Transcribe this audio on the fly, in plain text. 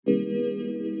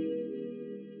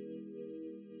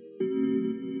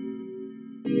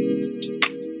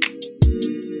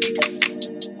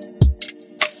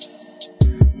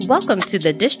Welcome to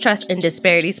the Distrust and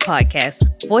Disparities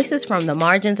podcast, Voices from the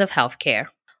Margins of Healthcare.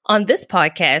 On this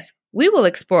podcast, we will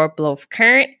explore both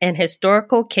current and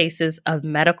historical cases of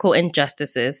medical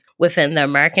injustices within the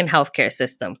American healthcare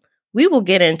system. We will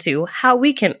get into how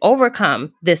we can overcome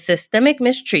this systemic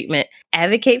mistreatment,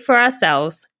 advocate for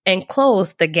ourselves, and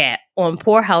close the gap on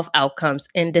poor health outcomes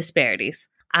and disparities.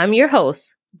 I'm your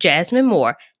host, Jasmine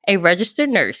Moore, a registered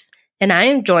nurse, and I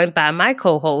am joined by my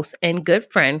co-host and good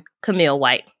friend, Camille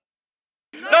White.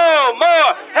 No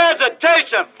more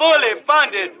hesitation, fully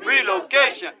funded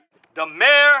relocation. The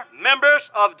mayor, members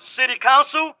of the city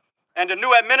council, and the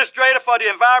new administrator for the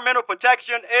Environmental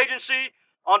Protection Agency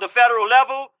on the federal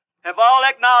level have all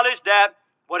acknowledged that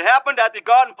what happened at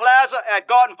Garden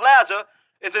Plaza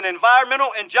is an environmental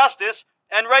injustice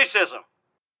and racism.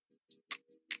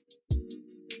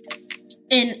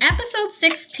 In episode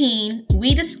 16,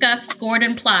 we discussed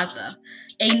Gordon Plaza,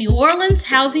 a New Orleans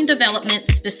housing development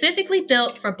specifically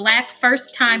built for Black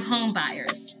first-time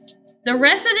homebuyers. The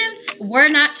residents were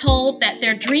not told that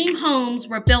their dream homes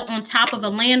were built on top of a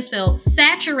landfill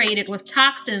saturated with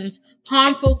toxins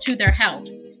harmful to their health.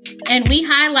 And we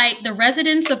highlight the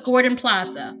residents of Gordon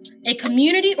Plaza, a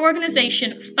community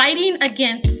organization fighting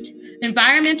against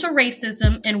environmental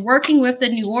racism and working with the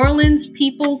New Orleans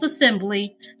People's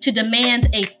Assembly to demand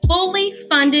a fully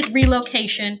funded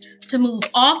relocation to move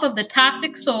off of the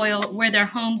toxic soil where their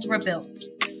homes were built.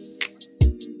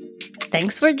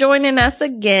 Thanks for joining us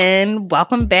again.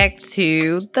 Welcome back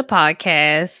to the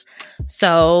podcast.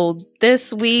 So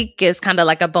this week is kind of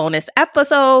like a bonus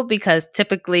episode because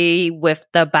typically with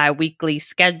the bi-weekly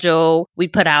schedule, we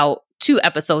put out 2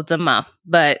 episodes a month.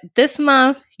 But this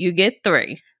month, you get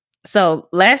 3. So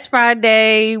last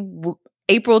Friday,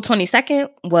 April 22nd,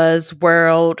 was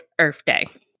World Earth Day.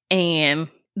 And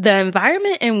the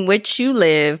environment in which you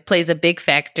live plays a big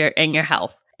factor in your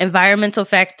health. Environmental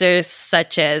factors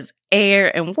such as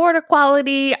air and water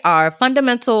quality are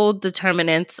fundamental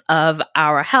determinants of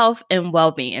our health and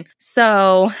well-being.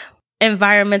 So,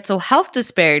 environmental health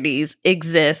disparities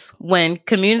exist when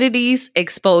communities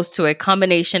exposed to a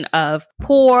combination of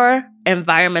poor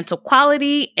environmental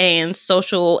quality and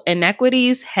social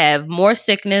inequities have more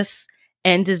sickness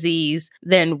and disease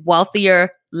than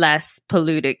wealthier, less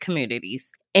polluted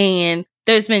communities. And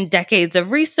there's been decades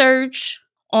of research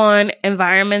on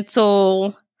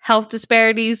environmental health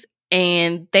disparities,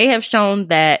 and they have shown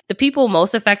that the people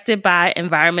most affected by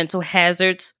environmental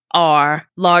hazards are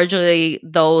largely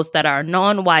those that are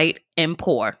non-white and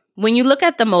poor. When you look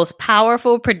at the most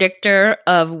powerful predictor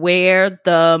of where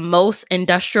the most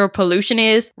industrial pollution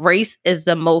is, race is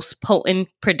the most potent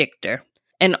predictor.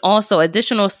 And also,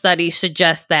 additional studies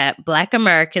suggest that Black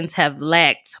Americans have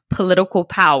lacked political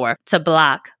power to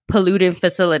block polluting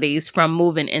facilities from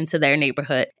moving into their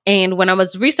neighborhood. And when I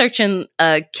was researching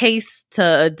a case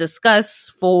to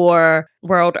discuss for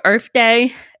World Earth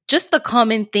Day, just the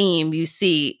common theme you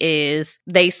see is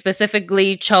they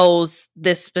specifically chose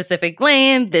this specific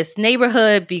land, this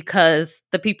neighborhood, because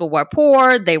the people were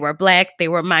poor, they were Black, they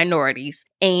were minorities.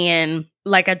 And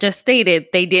like I just stated,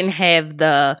 they didn't have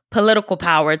the political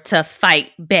power to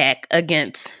fight back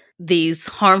against these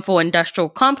harmful industrial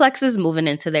complexes moving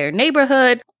into their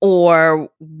neighborhood, or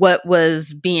what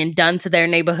was being done to their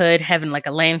neighborhood, having like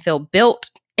a landfill built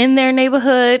in their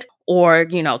neighborhood, or,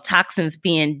 toxins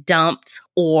being dumped,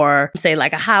 or say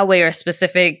like a highway or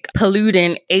specific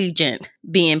polluting agent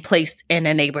being placed in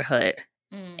a neighborhood.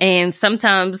 And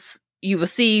sometimes you will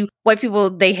see white people,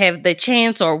 they have the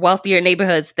chance, or wealthier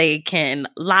neighborhoods, they can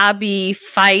lobby,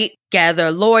 fight,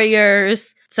 gather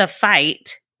lawyers to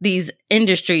fight these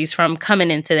industries from coming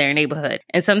into their neighborhood.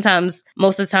 And sometimes,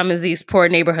 most of the time, in these poor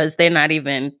neighborhoods, they're not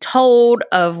even told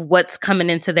of what's coming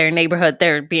into their neighborhood.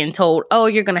 They're being told, oh,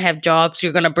 you're going to have jobs,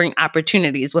 you're going to bring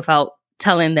opportunities, without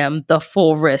telling them the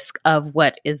full risk of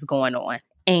what is going on.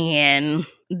 And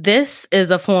this is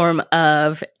a form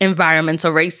of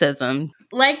environmental racism.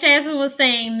 Like Jasmine was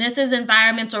saying, this is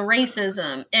environmental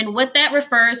racism. And what that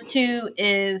refers to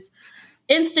is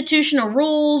institutional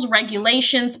rules,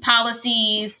 regulations,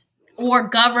 policies, or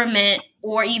government,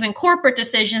 or even corporate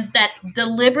decisions that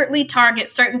deliberately target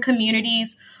certain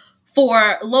communities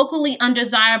for locally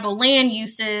undesirable land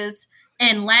uses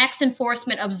and lax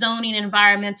enforcement of zoning and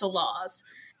environmental laws.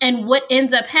 And what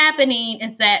ends up happening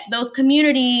is that those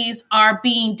communities are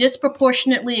being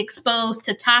disproportionately exposed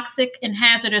to toxic and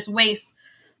hazardous waste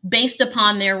based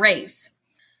upon their race.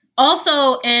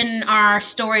 Also, in our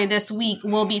story this week,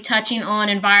 we'll be touching on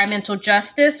environmental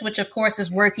justice, which of course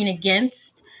is working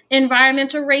against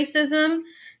environmental racism.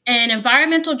 And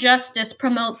environmental justice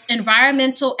promotes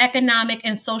environmental, economic,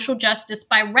 and social justice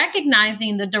by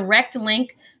recognizing the direct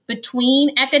link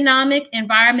between economic,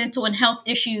 environmental, and health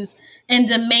issues and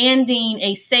demanding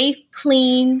a safe,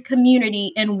 clean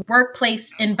community and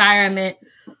workplace environment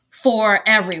for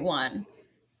everyone.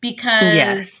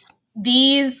 Because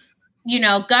these,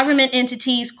 government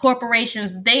entities,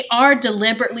 corporations, they are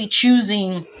deliberately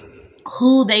choosing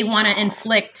who they want to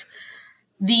inflict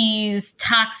these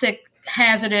toxic,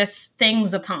 hazardous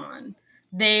things upon.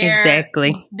 They're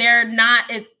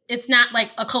not, it's not like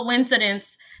a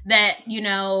coincidence that,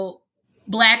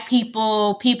 Black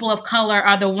people of color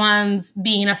are the ones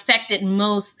being affected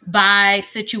most by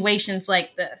situations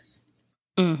like this.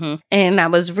 Mm-hmm. And I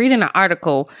was reading an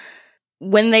article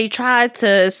when they try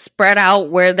to spread out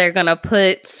where they're going to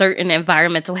put certain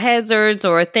environmental hazards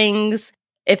or things.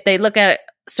 If they look at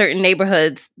certain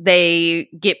neighborhoods, they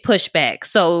get pushback.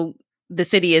 So the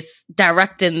city is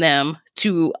directing them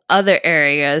to other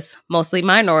areas, mostly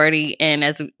minority, and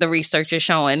as the research is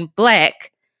showing,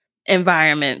 Black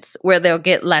environments where they'll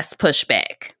get less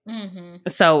pushback. Mm-hmm.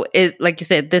 So it, like you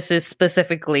said, this is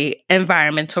specifically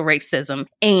environmental racism,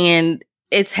 and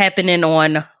it's happening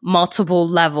on multiple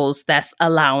levels that's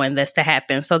allowing this to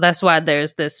happen. So that's why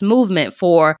there's this movement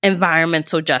for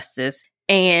environmental justice.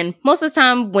 And most of the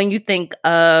time when you think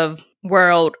of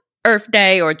World Earth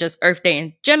Day or just Earth Day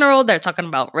in general, they're talking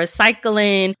about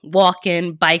recycling,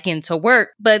 walking, biking to work.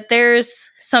 But there's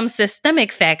some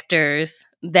systemic factors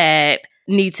that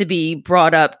need to be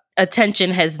brought up.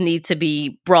 Attention has need to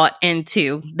be brought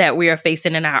into that we are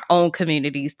facing in our own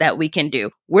communities that we can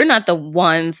do. We're not the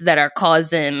ones that are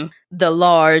causing the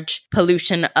large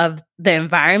pollution of the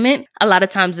environment. A lot of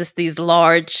times it's these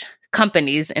large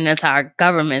companies and it's our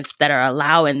governments that are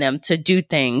allowing them to do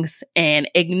things and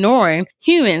ignoring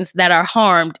humans that are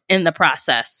harmed in the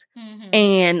process. Mm-hmm.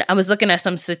 And I was looking at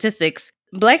some statistics.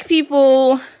 Black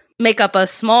people make up a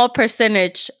small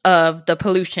percentage of the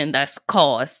pollution that's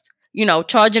caused.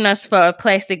 Charging us for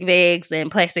plastic bags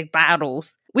and plastic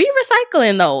bottles. We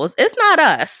recycling those. It's not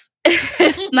us.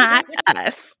 It's not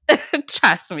us.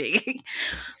 Trust me.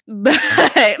 But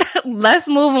let's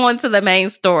move on to the main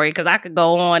story, because I could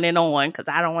go on and on, because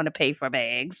I don't want to pay for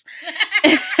bags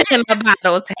and the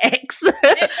bottle tax.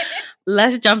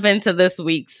 Let's jump into this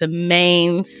week's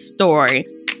main story.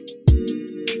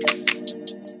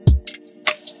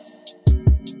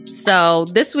 So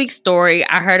this week's story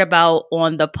I heard about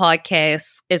on the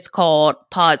podcast. It's called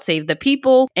Pod Save the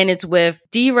People, and it's with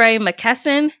DeRay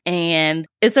McKesson. And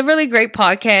it's a really great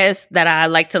podcast that I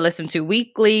like to listen to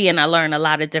weekly, and I learn a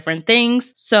lot of different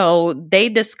things. So they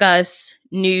discuss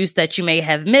news that you may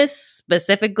have missed,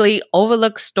 specifically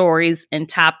overlooked stories and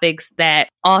topics that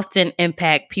often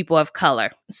impact people of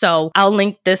color. So I'll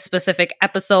link this specific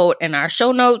episode in our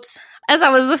show notes. As I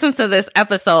was listening to this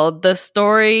episode, the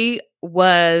story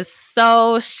was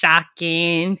so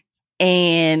shocking,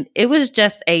 and it was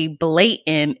just a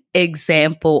blatant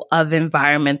example of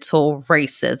environmental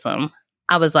racism.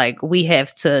 I was like, we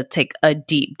have to take a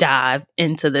deep dive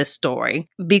into this story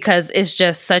because it's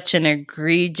just such an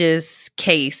egregious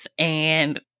case,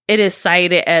 and it is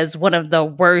cited as one of the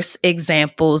worst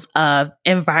examples of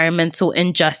environmental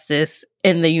injustice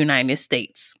in the United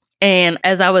States. And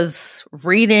as I was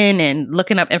reading and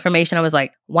looking up information, I was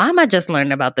like, why am I just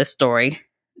learning about this story?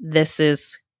 This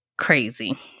is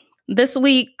crazy. This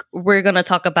week, we're going to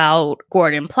talk about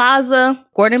Gordon Plaza.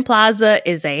 Gordon Plaza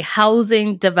is a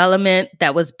housing development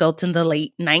that was built in the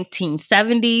late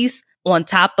 1970s on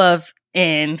top of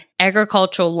an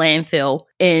agricultural landfill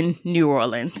in New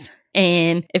Orleans.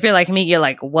 And if you're like me, you're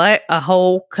like, what? A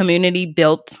whole community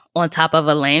built on top of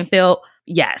a landfill?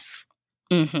 Yes.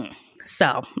 Mm-hmm.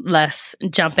 So let's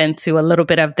jump into a little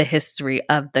bit of the history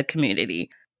of the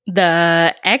community.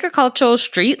 The Agricultural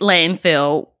Street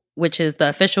Landfill, which is the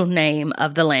official name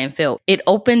of the landfill, it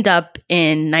opened up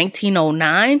in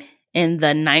 1909 in the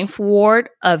 9th Ward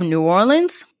of New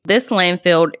Orleans. This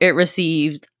landfill, it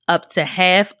received up to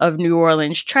half of New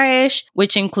Orleans trash,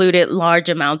 which included large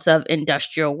amounts of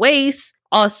industrial waste.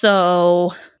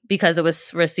 Also, because it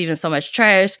was receiving so much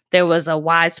trash, there was a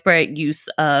widespread use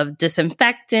of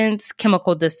disinfectants,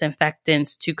 chemical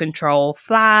disinfectants to control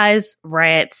flies,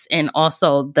 rats, and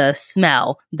also the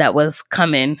smell that was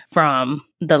coming from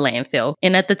the landfill.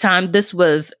 And at the time, this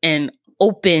was an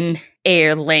open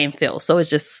air landfill. So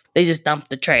they just dumped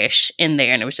the trash in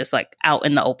there and it was just like out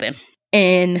in the open.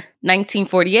 In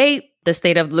 1948, the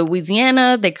state of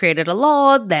Louisiana, they created a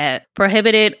law that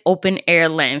prohibited open air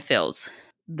landfills.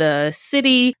 the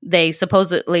city. They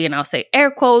supposedly, and I'll say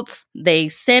air quotes, they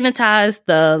sanitized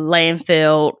the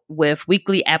landfill with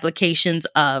weekly applications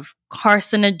of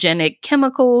carcinogenic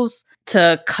chemicals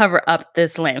to cover up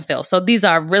this landfill. So these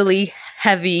are really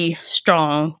heavy,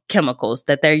 strong chemicals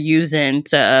that they're using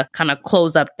to kind of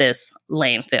close up this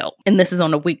landfill. And this is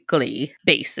on a weekly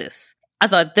basis. I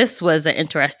thought this was an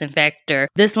interesting factor.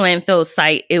 This landfill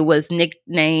site, it was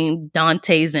nicknamed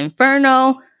Dante's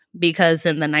Inferno because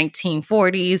in the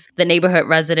 1940s, the neighborhood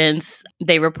residents,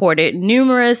 they reported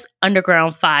numerous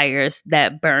underground fires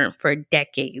that burned for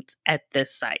decades at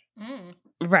this site.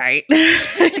 Right.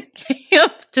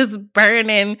 Just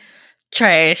burning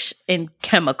trash and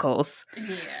chemicals.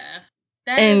 Yeah.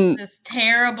 That is just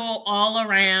terrible all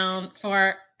around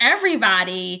for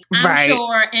everybody, I'm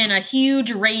sure, in a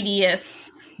huge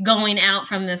radius going out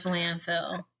from this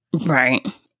landfill. Right.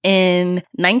 In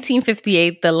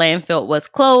 1958, the landfill was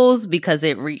closed because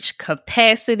it reached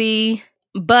capacity,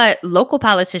 but local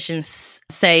politicians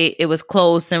say it was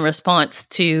closed in response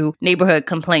to neighborhood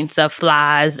complaints of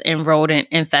flies and rodent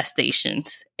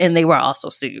infestations, and they were also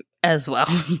sued as well.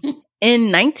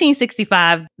 In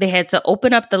 1965, they had to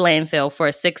open up the landfill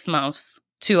for 6 months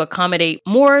to accommodate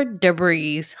more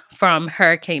debris from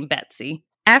Hurricane Betsy.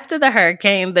 After the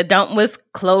hurricane, the dump was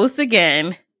closed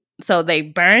again, so they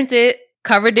burned it,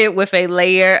 covered it with a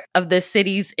layer of the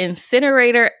city's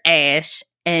incinerator ash,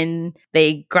 and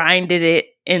they grinded it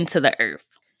into the earth.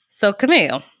 So,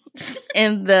 Camille,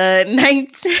 in the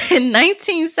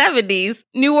 1970s,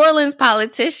 New Orleans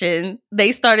politicians,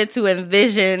 they started to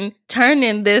envision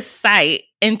turning this site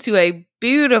into a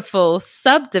beautiful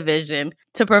subdivision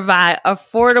to provide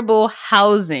affordable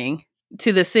housing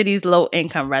to the city's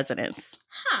low-income residents.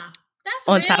 Huh. That's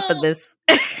on top of this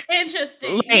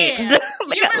interesting land. Yeah.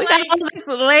 we got all this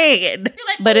land,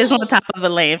 but it's on top of a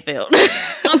landfill.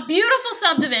 A beautiful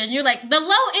subdivision. You're like, the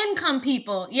low-income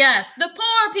people, yes, the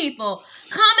poor people,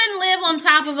 come and live on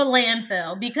top of a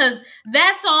landfill because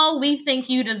that's all we think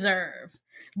you deserve.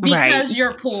 Because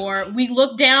you're poor, we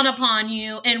look down upon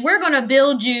you, and we're going to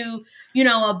build you,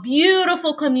 a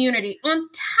beautiful community on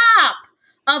top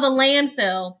of a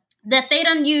landfill that they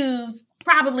done used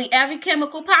probably every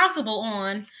chemical possible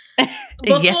on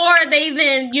before they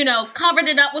then, covered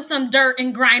it up with some dirt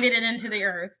and grinded it into the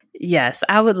earth. Yes,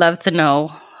 I would love to know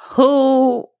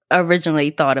who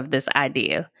originally thought of this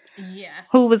idea. Yes.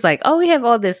 Who was like, oh, we have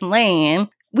all this land,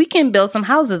 we can build some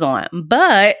houses on,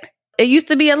 but it used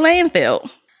to be a landfill.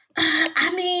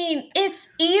 I mean, it's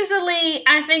easily,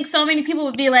 I think so many people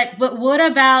would be like, but what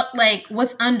about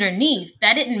what's underneath?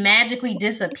 That didn't magically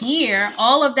disappear.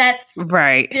 All of that's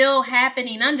still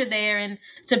happening under there. And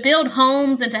to build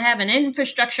homes and to have an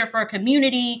infrastructure for a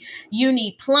community, you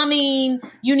need plumbing.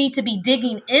 You need to be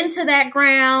digging into that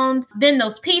ground. Then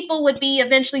those people would be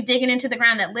eventually digging into the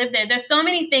ground that live there. There's so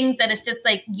many things that it's just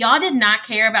like, y'all did not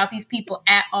care about these people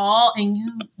at all. And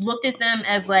you looked at them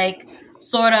as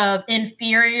sort of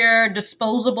inferior,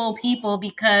 disposable people,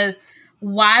 because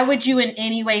why would you in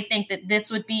any way think that this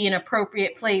would be an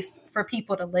appropriate place for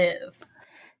people to live?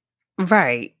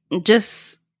 Right.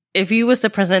 Just if you was to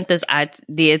present this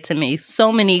idea to me,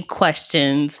 so many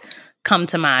questions come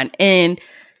to mind. And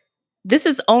this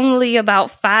is only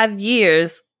about 5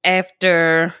 years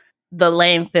after the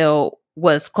landfill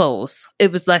was closed.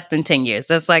 It was less than 10 years.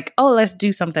 It's like, oh, let's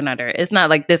do something under it. It's not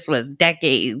like this was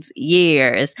decades,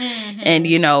 years. Mm-hmm. And,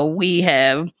 we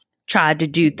have tried to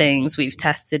do things. We've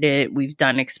tested it. We've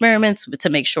done experiments to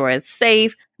make sure it's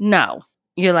safe. No.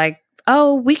 You're like,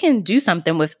 oh, we can do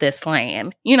something with this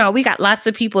land. We got lots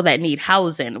of people that need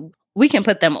housing. We can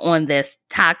put them on this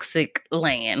toxic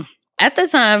land. At the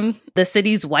time, the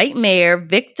city's white mayor,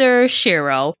 Victor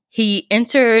Shiro, he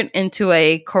entered into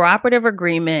a cooperative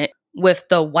agreement with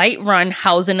the White-run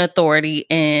Housing Authority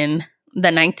in the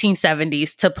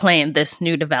 1970s to plan this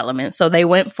new development. So they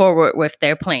went forward with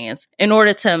their plans. In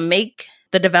order to make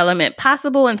the development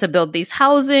possible and to build these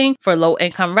housing for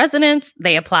low-income residents,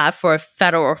 they applied for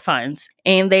federal funds.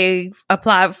 And they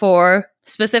applied for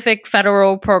specific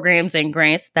federal programs and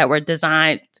grants that were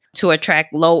designed to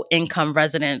attract low-income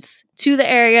residents to the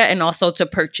area and also to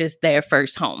purchase their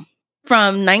first home.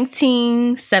 From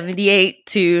 1978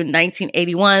 to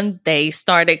 1981, they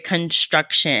started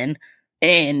construction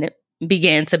and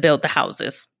began to build the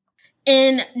houses.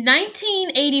 In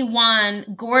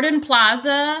 1981, Gordon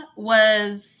Plaza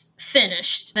was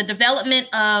finished. The development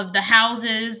of the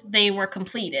houses, they were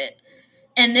completed.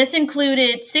 And this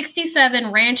included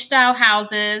 67 ranch-style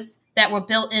houses that were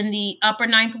built in the Upper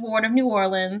Ninth Ward of New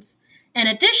Orleans. And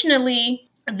additionally,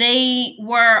 they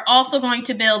were also going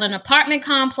to build an apartment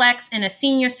complex and a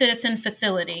senior citizen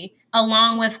facility,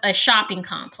 along with a shopping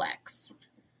complex.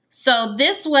 So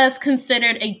this was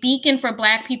considered a beacon for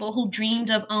Black people who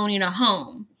dreamed of owning a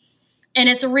home. And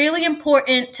it's really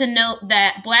important to note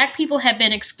that Black people have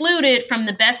been excluded from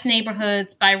the best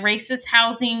neighborhoods by racist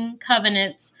housing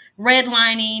covenants,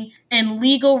 redlining, and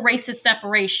legal racist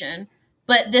separation.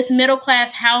 But this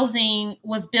middle-class housing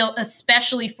was built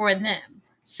especially for them.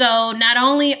 So not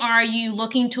only are you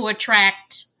looking to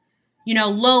attract,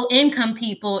 low-income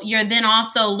people, you're then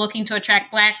also looking to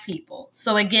attract Black people.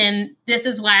 So again, this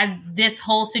is why this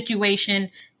whole situation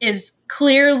is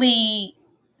clearly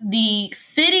the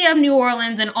city of New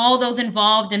Orleans and all those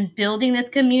involved in building this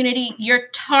community. You're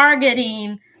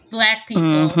targeting Black people.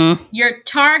 Mm-hmm. You're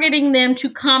targeting them to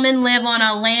come and live on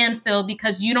a landfill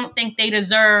because you don't think they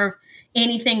deserve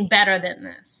anything better than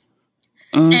this.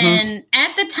 Mm-hmm. And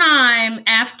at the time,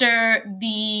 after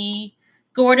the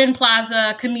Gordon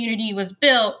Plaza community was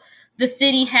built, the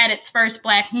city had its first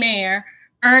Black mayor,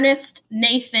 Ernest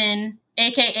Nathan,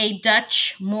 aka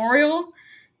Dutch Morial,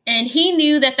 and he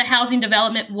knew that the housing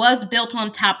development was built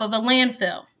on top of a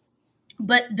landfill.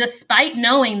 But despite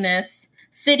knowing this,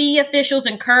 city officials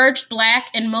encouraged Black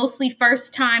and mostly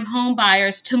first-time home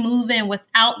buyers to move in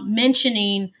without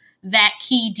mentioning that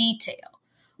key detail,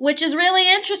 which is really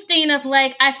interesting.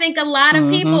 I think a lot of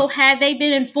people, had they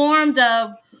been informed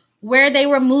of where they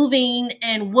were moving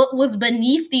and what was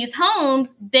beneath these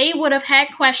homes, they would have had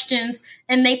questions,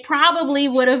 and they probably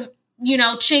would have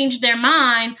changed their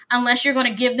mind, unless you're going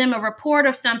to give them a report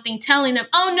of something telling them,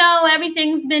 oh no,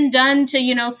 everything's been done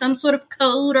to, some sort of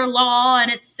code or law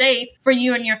and it's safe for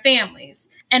you and your families.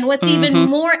 And what's even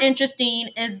more interesting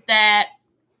is that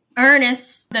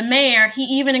Ernest, the mayor, he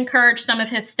even encouraged some of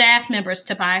his staff members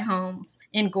to buy homes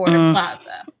in Gordon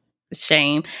Plaza.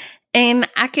 Shame. And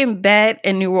I can bet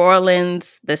in New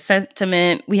Orleans, the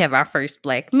sentiment, we have our first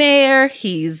Black mayor.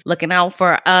 He's looking out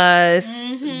for us.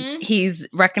 Mm-hmm. He's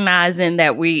recognizing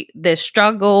that the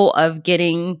struggle of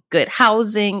getting good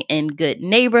housing in good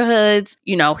neighborhoods,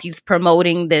 he's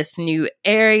promoting this new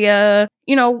area.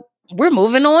 We're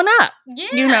moving on up.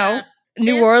 Yeah.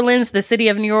 New Orleans, the city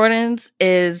of New Orleans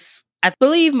is, I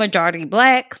believe, majority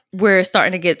Black. We're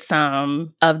starting to get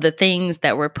some of the things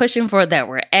that we're pushing for, that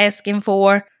we're asking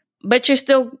for. But you're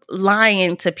still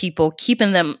lying to people,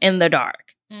 keeping them in the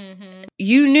dark. Mm-hmm.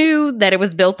 You knew that it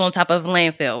was built on top of a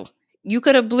landfill. You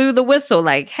could have blew the whistle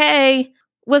like, hey,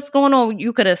 what's going on?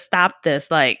 You could have stopped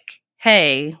this. Like,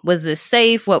 hey, was this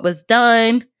safe? What was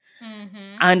done?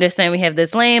 Mm-hmm. I understand we have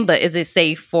this land, but is it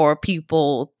safe for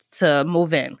people to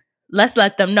move in? Let's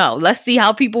let them know. Let's see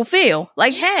how people feel.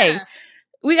 Like, hey,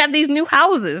 we got these new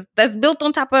houses that's built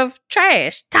on top of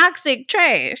trash, toxic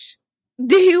trash.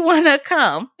 Do you want to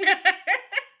come?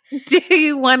 Do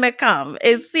you want to come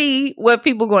and see what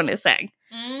people going to say?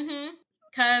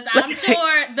 Because I'm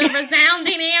sure the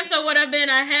resounding answer would have been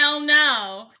a hell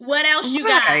no. What else you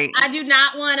got? I do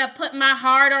not want to put my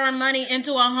hard-earned money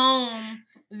into a home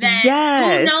that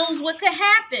who knows what could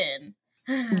happen.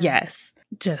 Yes.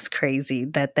 Just crazy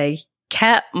that they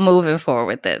kept moving forward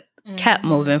with it. Kept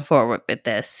moving forward with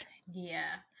this. Yeah.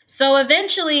 So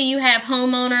eventually you have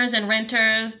homeowners and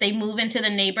renters. They move into the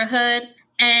neighborhood.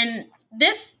 And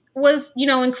this was,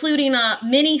 including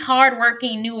many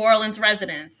hardworking New Orleans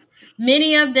residents.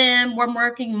 Many of them were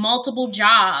working multiple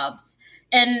jobs.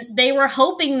 And they were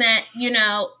hoping that,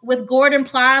 with Gordon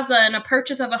Plaza and a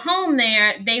purchase of a home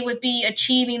there, they would be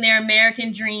achieving their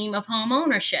American dream of home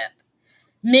ownership.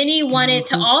 Many wanted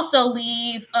to also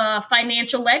leave a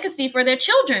financial legacy for their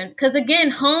children. Because again,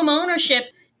 home ownership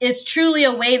is truly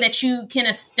a way that you can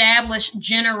establish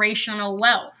generational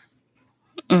wealth.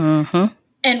 Mm-hmm.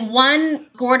 And one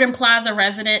Gordon Plaza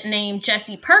resident named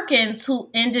Jesse Perkins, who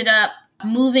ended up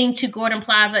moving to Gordon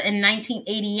Plaza in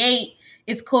 1988,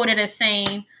 is quoted as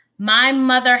saying, "My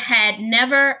mother had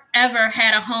never, ever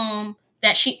had a home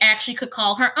that she actually could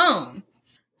call her own.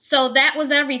 So that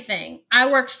was everything.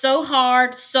 I worked so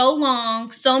hard, so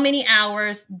long, so many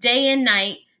hours, day and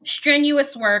night,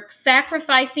 strenuous work,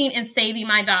 sacrificing and saving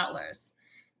my dollars."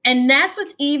 And that's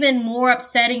what's even more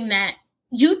upsetting, that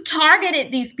you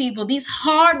targeted these people, these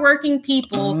hardworking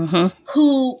people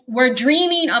who were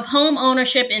dreaming of home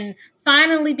ownership and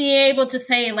finally be able to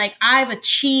say, like, I've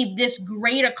achieved this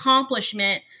great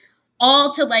accomplishment,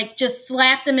 all to just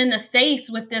slap them in the face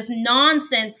with this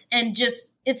nonsense and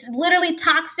it's literally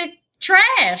toxic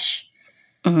trash.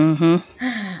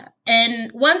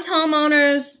 And once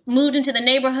homeowners moved into the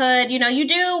neighborhood, you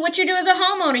do what you do as a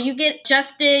homeowner. You get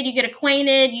adjusted, you get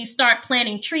acquainted, you start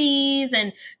planting trees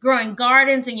and growing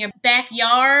gardens in your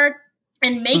backyard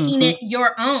and making it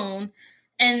your own.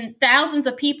 And thousands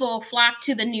of people flocked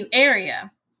to the new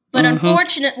area. But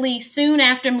unfortunately, soon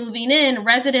after moving in,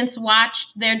 residents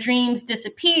watched their dreams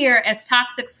disappear as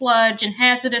toxic sludge and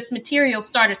hazardous materials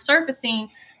started surfacing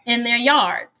in their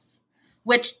yards,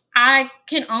 which I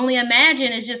can only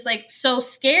imagine is just like so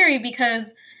scary,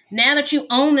 because now that you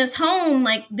own this home,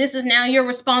 like this is now your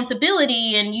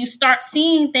responsibility, and you start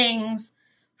seeing things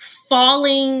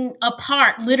falling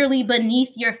apart literally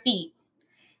beneath your feet.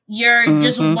 You're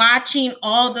just watching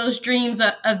all those dreams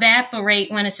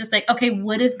evaporate when it's just like, okay,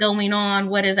 what is going on?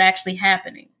 What is actually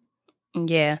happening?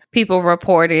 Yeah. People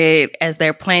reported as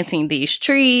they're planting these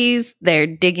trees, they're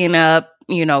digging up,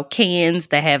 cans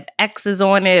that have X's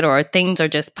on it, or things are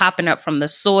just popping up from the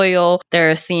soil.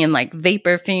 They're seeing like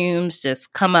vapor fumes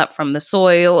just come up from the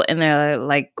soil, and they're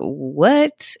like,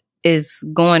 what is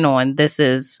going on? This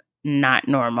is not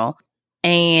normal.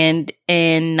 And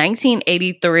in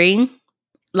 1983,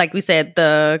 like we said,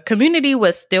 the community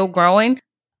was still growing.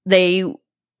 They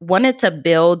wanted to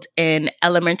build an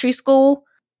elementary school.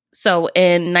 So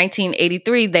in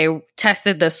 1983, they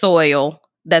tested the soil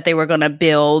that they were going to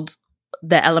build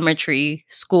the elementary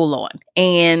school on.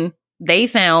 And they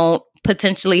found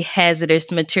potentially hazardous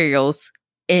materials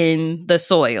in the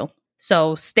soil.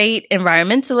 So state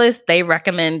environmentalists, they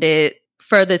recommended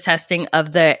further testing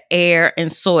of the air and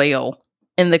soil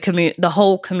in the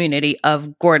whole community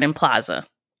of Gordon Plaza.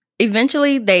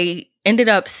 Eventually, they ended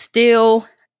up still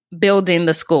building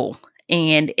the school,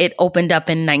 and it opened up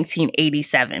in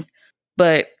 1987.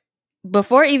 But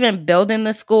before even building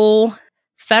the school,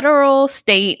 federal,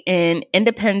 state, and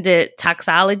independent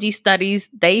toxicology studies,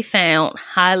 they found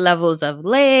high levels of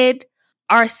lead,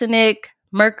 arsenic,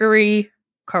 mercury,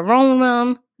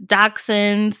 coronium,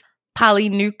 dioxins,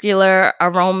 polynuclear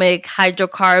aromatic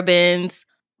hydrocarbons,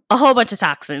 a whole bunch of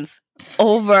toxins.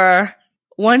 Over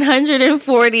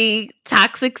 140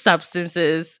 toxic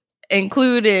substances,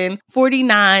 including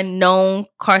 49 known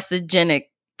carcinogenic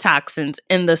toxins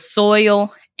in the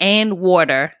soil and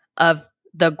water of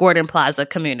the Gordon Plaza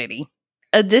community.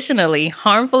 Additionally,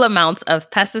 harmful amounts of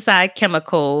pesticide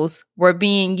chemicals were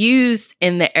being used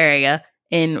in the area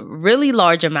in really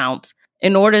large amounts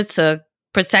in order to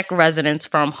protect residents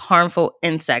from harmful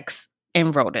insects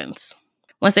and rodents.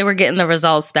 Once they were getting the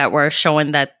results that were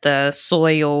showing that the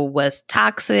soil was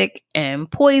toxic and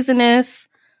poisonous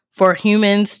for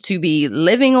humans to be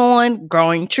living on,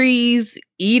 growing trees,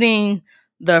 eating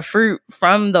the fruit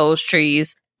from those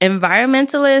trees,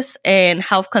 environmentalists and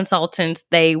health consultants,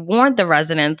 they warned the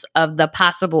residents of the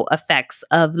possible effects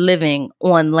of living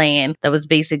on land that was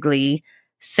basically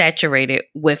saturated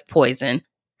with poison.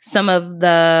 Some of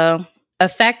the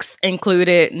effects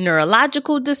included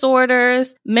neurological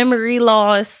disorders, memory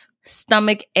loss,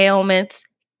 stomach ailments,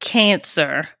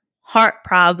 cancer, heart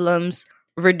problems,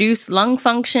 reduced lung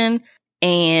function,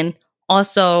 and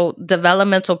also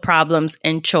developmental problems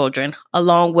in children,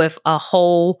 along with a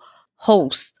whole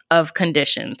host of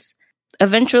conditions.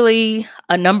 Eventually,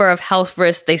 a number of health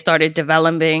risks they started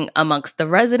developing amongst the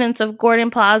residents of Gordon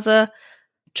Plaza.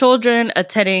 Children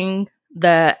attending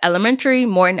the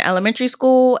Morton Elementary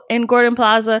School in Gordon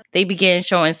Plaza, they began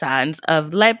showing signs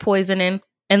of lead poisoning.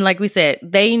 And like we said,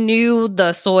 they knew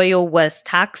the soil was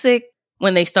toxic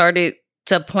when they started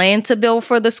to plan to build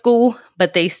for the school,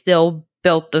 but they still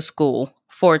built the school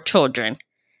for children.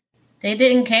 They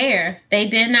didn't care. They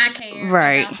did not care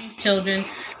about these children.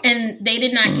 And they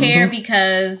did not care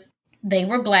because they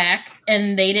were Black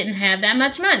and they didn't have that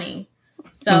much money.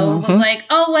 So it was like,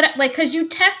 because you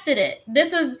tested it.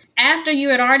 This was after you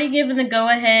had already given the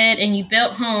go-ahead and you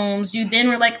built homes. You then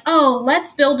were like,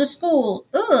 let's build a school.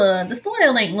 Ugh, the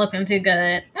soil ain't looking too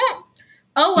good.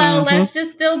 Let's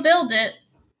just still build it.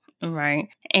 Right.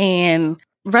 And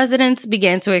residents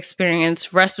began to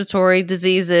experience respiratory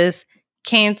diseases,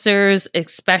 cancers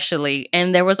especially,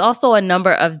 and there was also a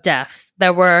number of deaths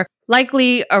that were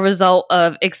likely a result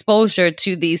of exposure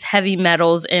to these heavy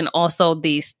metals and also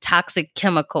these toxic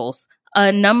chemicals.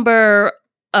 A number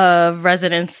of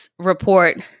residents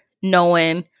report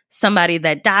knowing somebody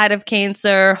that died of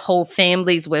cancer, whole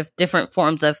families with different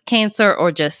forms of cancer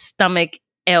or just stomach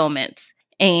ailments.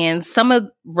 And some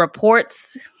of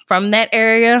reports from that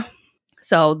area,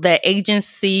 so the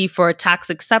Agency for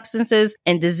Toxic Substances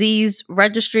and Disease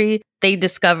Registry, they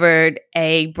discovered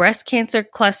a breast cancer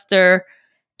cluster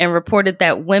and reported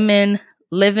that women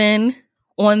living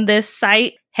on this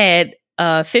site had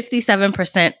a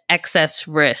 57% excess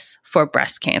risk for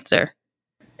breast cancer.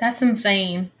 That's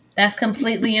insane. That's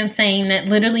completely insane. That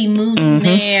literally moving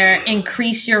there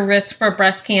increased your risk for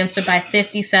breast cancer by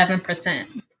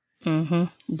 57%.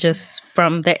 Just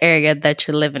from the area that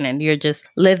you're living in. You're just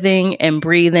living and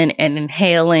breathing and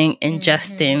inhaling,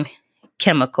 ingesting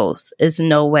chemicals. There's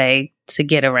no way to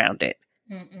get around it.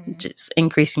 Mm-mm. Just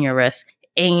increasing your risk.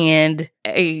 And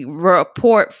a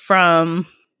report from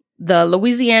the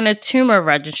Louisiana Tumor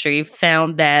Registry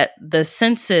found that the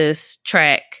census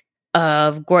tract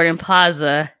of Gordon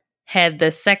Plaza had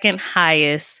the second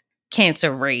highest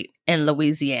cancer rate in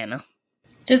Louisiana.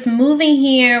 Just moving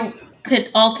here could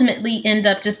ultimately end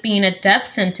up just being a death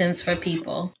sentence for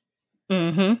people.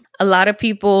 Mm-hmm. A lot of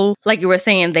people, like you were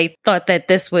saying, they thought that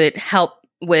this would help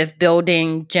with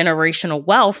building generational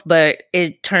wealth, but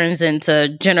it turns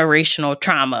into generational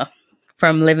trauma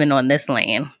from living on this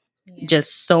land. Yeah.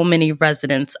 Just so many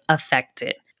residents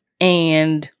affected.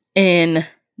 And in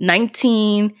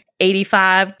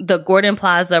 1985, the Gordon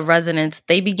Plaza residents,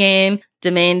 they began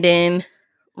demanding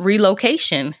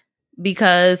relocation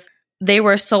because they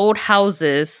were sold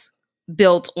houses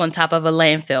built on top of a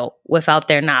landfill without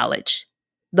their knowledge.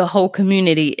 The whole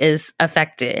community is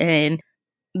affected, and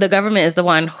the government is the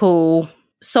one who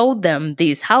sold them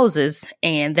these houses,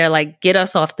 and they're like, get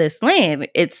us off this land.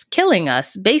 It's killing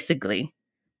us, basically.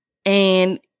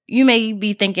 And you may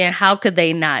be thinking, how could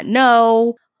they not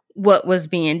know what was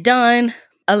being done?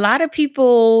 A lot of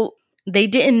people, they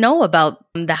didn't know about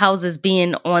the houses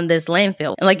being on this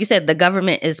landfill. And like you said, the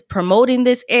government is promoting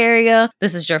this area.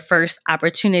 This is your first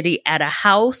opportunity at a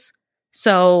house.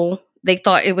 So they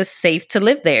thought it was safe to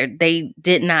live there. They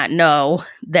did not know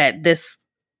that this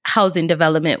housing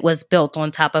development was built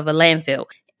on top of a landfill.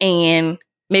 And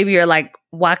maybe you're like,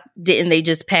 why didn't they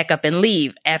just pack up and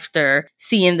leave after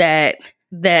seeing that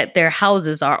their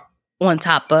houses are on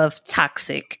top of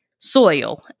toxic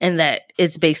soil and that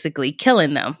it's basically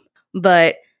killing them?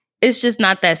 But it's just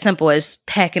not that simple as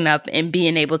packing up and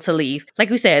being able to leave. Like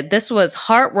we said, this was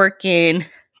hardworking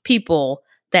people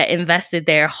that invested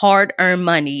their hard-earned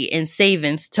money and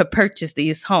savings to purchase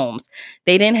these homes.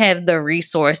 They didn't have the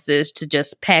resources to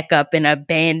just pack up and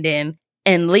abandon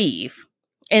and leave.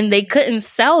 And they couldn't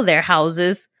sell their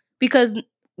houses because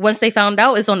once they found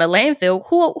out it's on a landfill,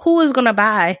 who is going to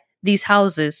buy these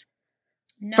houses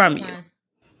from you?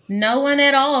 No one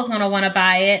at all is going to want to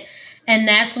buy it. And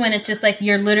that's when it's just like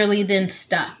you're literally then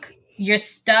stuck. You're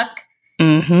stuck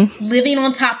living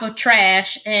on top of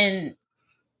trash and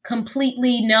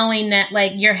completely knowing that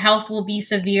like your health will be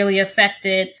severely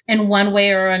affected in one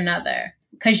way or another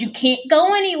because you can't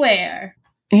go anywhere.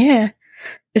 Yeah,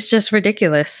 it's just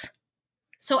ridiculous.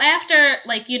 So after,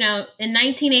 like, you know, in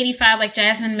 1985, like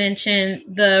Jasmine mentioned,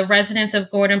 the residents of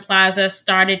Gordon Plaza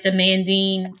started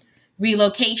demanding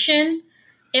relocation.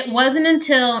 It wasn't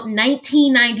until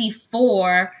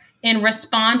 1994, in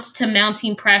response to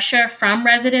mounting pressure from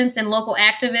residents and local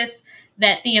activists,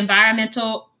 that the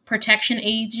Environmental Protection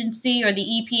Agency, or the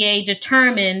EPA,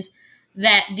 determined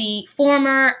that the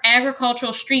former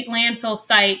agricultural street landfill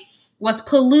site was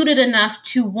polluted enough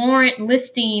to warrant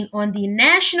listing on the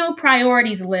National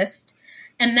Priorities List,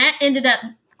 and that ended up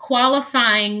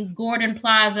qualifying Gordon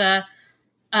Plaza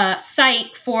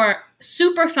site for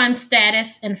Superfund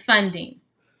status and funding.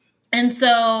 And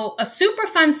so a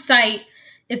Superfund site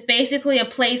is basically a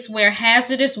place where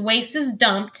hazardous waste is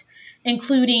dumped,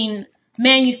 including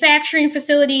manufacturing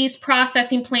facilities,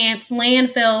 processing plants,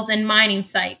 landfills, and mining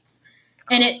sites.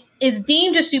 And it is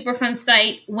deemed a Superfund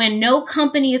site when no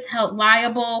company is held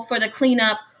liable for the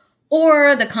cleanup,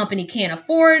 or the company can't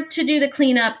afford to do the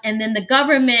cleanup, and then the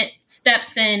government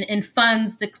steps in and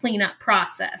funds the cleanup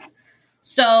process.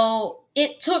 So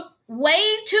it took way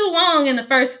too long in the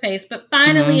first place, but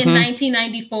finally in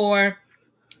 1994,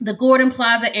 the Gordon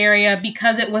Plaza area,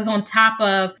 because it was on top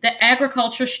of the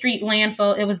agriculture street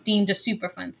landfill, it was deemed a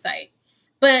Superfund site.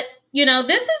 But, you know,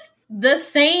 this is the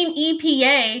same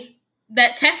EPA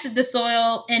that tested the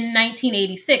soil in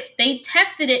 1986. They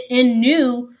tested it and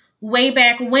knew way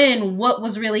back when what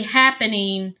was really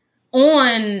happening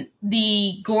on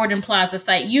the Gordon Plaza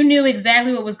site. You knew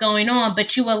exactly what was going on,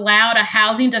 but you allowed a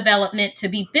housing development to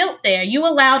be built there. You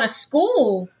allowed a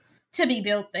school to be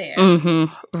built there.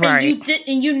 Right.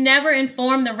 And you never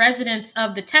informed the residents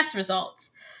of the test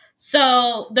results.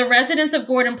 So the residents of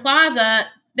Gordon Plaza,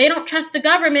 they don't trust the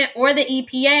government or the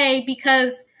EPA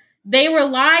because they were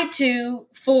lied to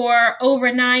for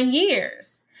over 9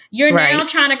 years. You're now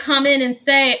trying to come in and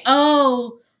say,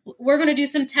 oh, we're going to do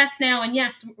some tests now. And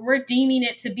yes, we're deeming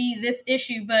it to be this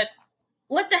issue. But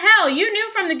what the hell? You knew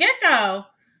from the get-go.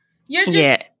 You're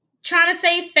just trying to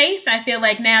save face, I feel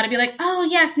like, now, to be like, oh,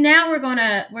 yes, now we're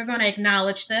gonna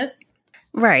acknowledge this.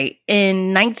 Right.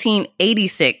 In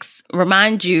 1986,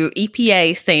 remind you,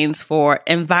 EPA stands for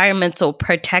Environmental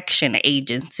Protection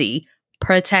Agency.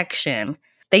 Protection.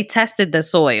 They tested the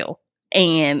soil.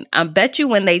 And I bet you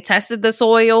when they tested the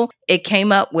soil, it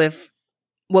came up with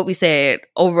what we said,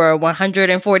 over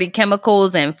 140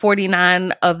 chemicals and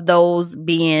 49 of those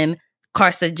being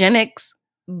carcinogenics,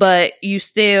 but you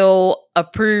still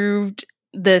approved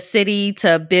the city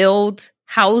to build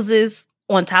houses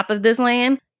on top of this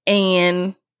land.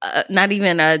 And not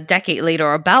even a decade later,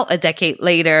 or about a decade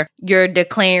later, you're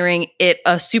declaring it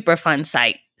a Superfund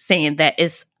site, saying that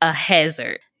it's a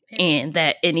hazard and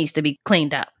that it needs to be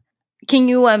cleaned up. Can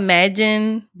you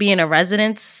imagine being a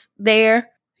resident there?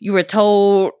 You were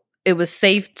told it was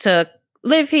safe to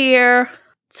live here,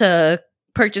 to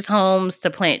purchase homes, to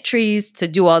plant trees, to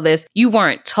do all this. You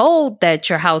weren't told that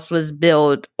your house was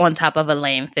built on top of a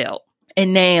landfill.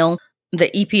 And now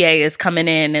the EPA is coming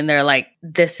in and they're like,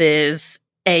 this is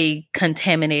a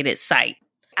contaminated site.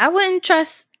 I wouldn't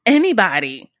trust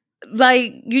anybody.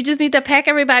 Like, you just need to pack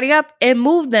everybody up and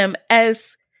move them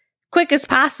as quick as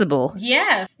possible.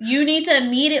 Yes. You need to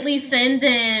immediately send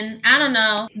in, I don't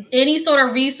know, any sort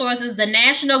of resources, the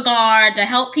National Guard, to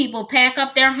help people pack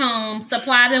up their homes,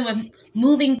 supply them with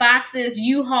moving boxes,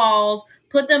 U-Hauls,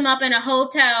 put them up in a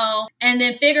hotel, and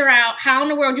then figure out how in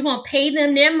the world you're going to pay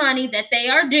them their money that they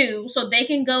are due so they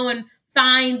can go and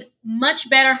find much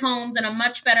better homes in a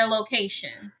much better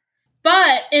location.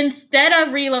 But instead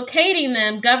of relocating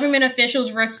them, government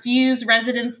officials refused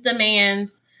residents'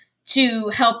 demands to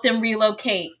help them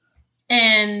relocate.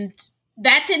 And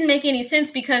that didn't make any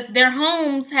sense because their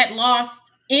homes had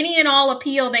lost any and all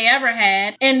appeal they ever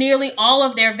had and nearly all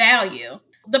of their value.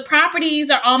 The properties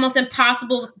are almost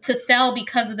impossible to sell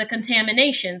because of the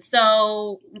contamination.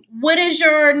 So what is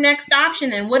your next option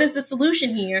then? What is the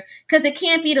solution here? Because it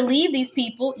can't be to leave these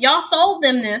people. Y'all sold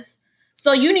them this,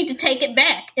 so you need to take it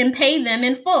back and pay them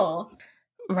in full.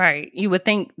 Right. You would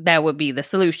think that would be the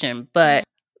solution, but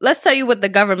let's tell you what the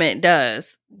government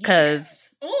does,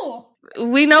 because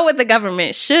we know what the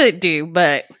government should do,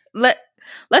 but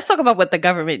let's talk about what the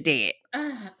government did.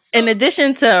 In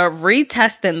addition to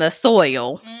retesting the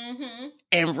soil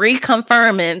and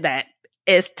reconfirming that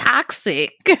it's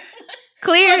toxic,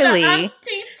 clearly, for the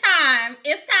umpteenth time,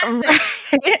 it's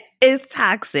toxic. It's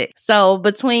toxic. So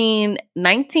between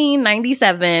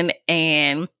 1997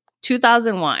 and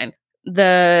 2001,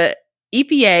 the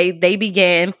EPA, they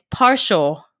began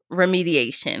partial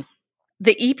remediation.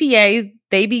 The EPA,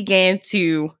 they began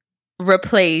to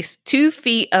replace 2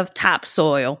 feet of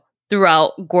topsoil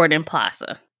throughout Gordon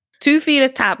Plaza. 2 feet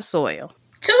of topsoil.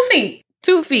 2 feet.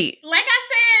 2 feet. Like I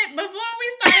said before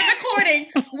we started recording,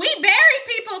 we bury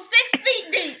people 6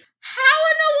 feet deep. How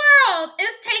in the world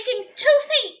is taking 2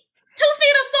 feet? 2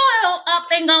 feet of soil up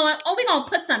and going, we're going to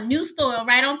put some new soil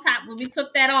right on top when we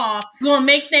took that off. We're going to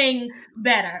make things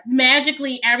better.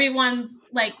 Magically, everyone's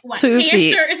like, what? 2 Cancer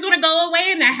feet. is going to go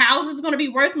away and their house is going to be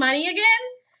worth money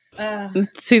again?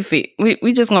 2 feet.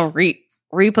 We just going to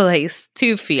replace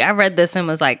 2 feet. I read this and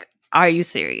was like, are you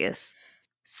serious?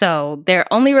 So they're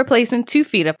only replacing 2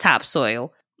 feet of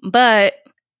topsoil, but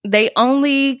they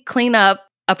only clean up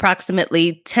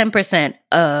approximately 10%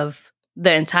 of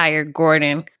the entire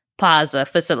Gordon Plaza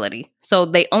facility. So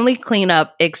they only clean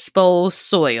up exposed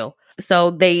soil.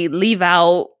 So they leave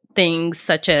out things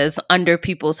such as under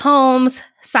people's homes,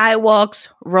 sidewalks,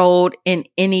 road, and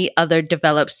any other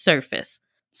developed surface.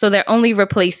 So they're only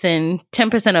replacing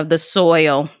 10% of the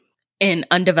soil in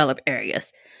undeveloped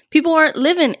areas. People aren't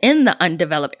living in the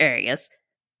undeveloped areas.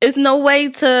 It's no way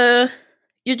to,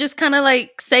 you're just kind of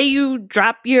like, say you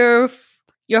drop your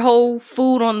whole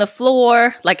food on the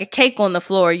floor, like a cake on the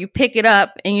floor, you pick it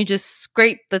up and you just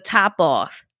scrape the top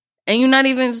off. And you're not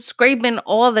even scraping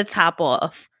all the top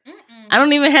off. I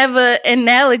don't even have an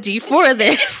analogy for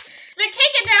this. The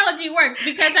cake analogy works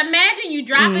because imagine you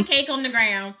drop a cake on the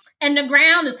ground and the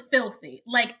ground is filthy,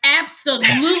 like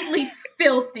absolutely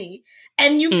filthy.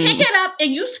 And you pick it up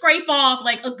and you scrape off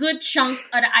like a good chunk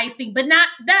of the icing, but not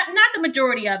the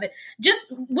majority of it, just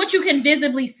what you can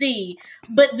visibly see.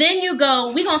 But then you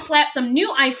go, we're going to slap some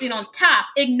new icing on top,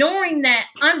 ignoring that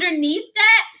underneath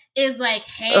that is like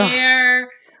hair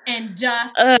and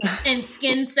dust and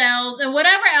skin cells and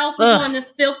whatever else was on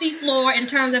this filthy floor in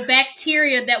terms of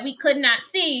bacteria that we could not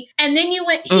see. And then you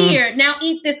went, here, now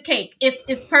eat this cake.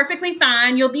 It's perfectly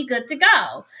fine. You'll be good to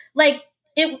go. Like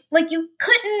you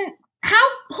couldn't.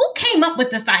 Who came up with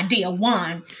this idea?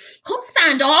 One, who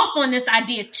signed off on this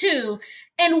idea? Two,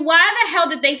 and why the hell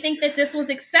did they think that this was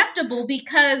acceptable?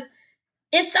 Because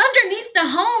it's underneath the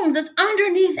homes. It's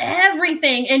underneath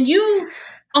everything. And you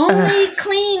only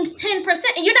cleaned 10%.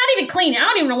 And you're not even cleaning. I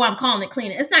don't even know why I'm calling it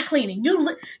cleaning. It's not cleaning.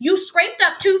 You scraped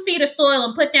up 2 feet of soil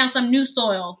and put down some new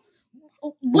soil.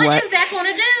 What is that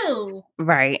going to do?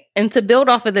 Right. And to build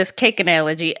off of this cake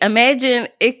analogy, imagine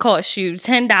it costs you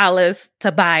 $10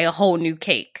 to buy a whole new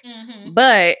cake. Mm-hmm.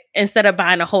 But instead of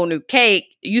buying a whole new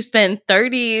cake, you spend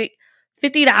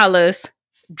 $50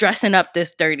 dressing up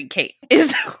this dirty cake.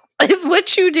 Is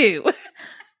what you do.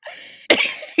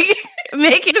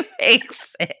 Make it make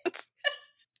sense.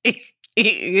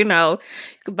 You know,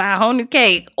 you can buy a whole new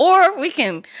cake, or we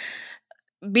can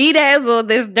bedazzle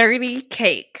this dirty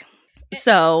cake.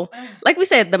 So, like we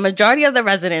said, the majority of the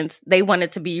residents, they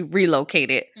wanted to be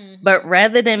relocated. Mm-hmm. But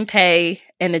rather than pay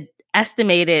an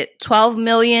estimated $12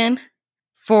 million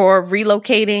for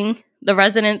relocating the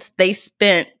residents, they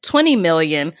spent $20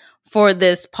 million for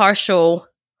this partial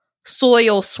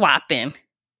soil swapping.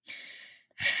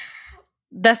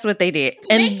 That's what they did.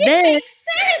 And Make it make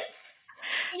sense.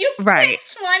 You spent right.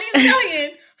 $20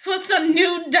 million for some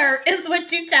new dirt is what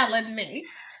you're telling me.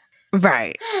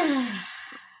 Right.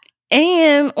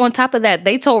 And on top of that,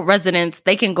 they told residents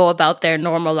they can go about their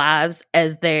normal lives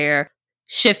as they're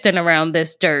shifting around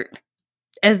this dirt.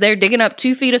 As they're digging up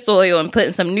 2 feet of soil and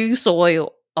putting some new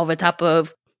soil over top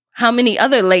of how many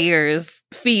other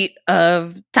feet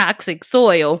of toxic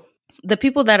soil. The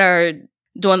people that are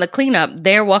doing the cleanup,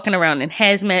 they're walking around in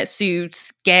hazmat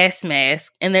suits, gas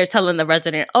masks, and they're telling the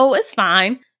resident, oh, it's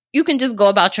fine. You can just go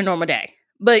about your normal day.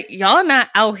 But y'all not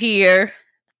out here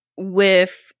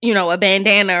with, a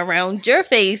bandana around your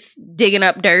face digging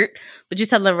up dirt, but you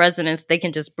tell the residents they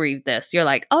can just breathe this. You're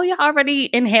like, oh, y'all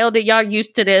already inhaled it. Y'all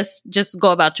used to this. Just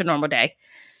go about your normal day.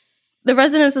 The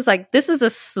residents is like, this is a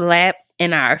slap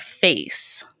in our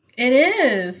face. It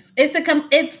is.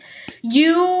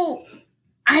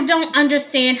 I don't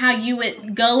understand how you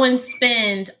would go and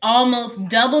spend almost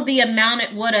double the amount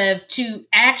it would have to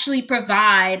actually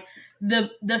provide the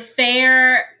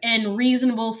fair and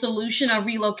reasonable solution of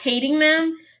relocating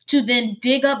them, to then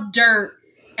dig up dirt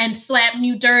and slap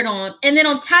new dirt on. And then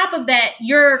on top of that,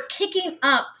 you're kicking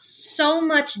up so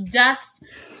much dust,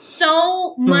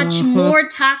 so much more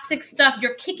toxic stuff.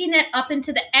 You're kicking that up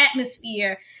into the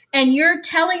atmosphere. And you're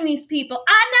telling these people,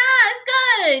 it's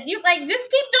good. You just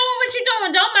keep doing what you're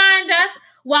doing. Don't mind us.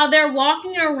 While they're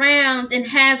walking around in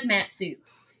hazmat suits.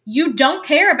 You don't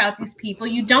care about these people.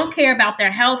 You don't care about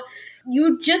their health.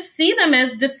 You just see them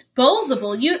as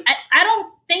disposable. I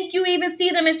don't think you even see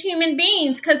them as human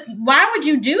beings, because why would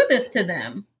you do this to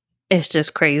them? It's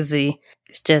just crazy.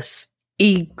 It's just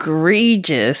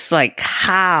egregious. Like,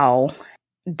 how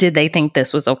did they think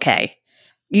this was okay?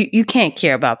 You can't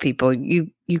care about people.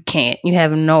 You can't. You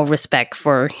have no respect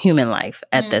for human life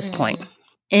at this point.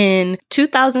 In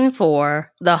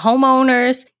 2004, the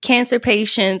homeowners, cancer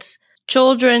patients,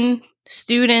 children,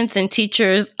 students, and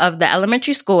teachers of the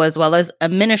elementary school, as well as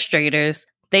administrators,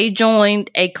 they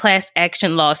joined a class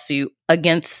action lawsuit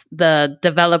against the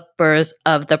developers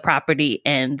of the property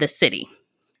and the city.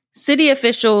 City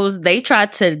officials, they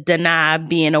tried to deny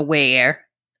being aware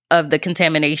of the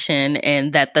contamination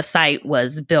and that the site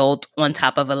was built on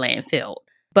top of a landfill.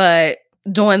 But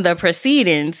during the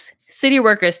proceedings, city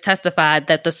workers testified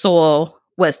that the soil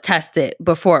was tested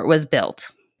before it was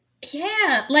built.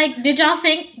 Yeah, did y'all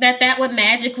think that would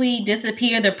magically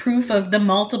disappear the proof of the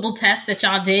multiple tests that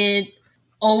y'all did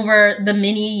over the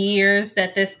many years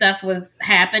that this stuff was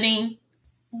happening?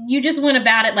 You just went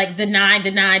about it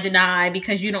deny,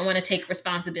 because you don't want to take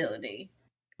responsibility.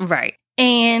 Right.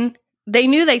 And they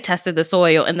knew they tested the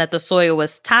soil and that the soil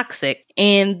was toxic,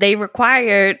 and they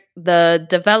required the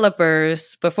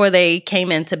developers, before they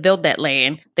came in to build that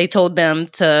land, they told them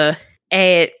to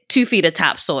add 2 feet of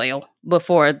topsoil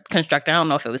before constructing. I don't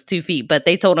know if it was 2 feet, but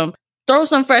they told them, throw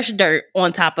some fresh dirt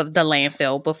on top of the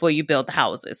landfill before you build the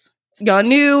houses. Y'all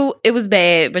knew it was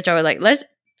bad, but y'all were like, let's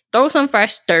throw some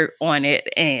fresh dirt on it.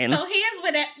 And so here's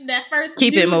where that first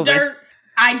keep it moving. Dirt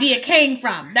idea came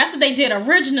from. That's what they did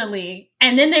originally.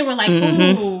 And then they were like,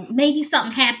 ooh, maybe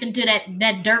something happened to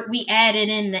that dirt we added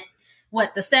in the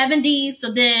 70s.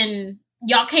 So then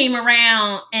y'all came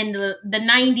around in the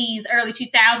 90s, early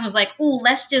 2000s, was like, ooh,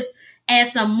 let's just add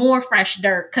some more fresh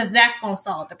dirt because that's going to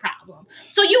solve the problem.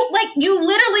 So you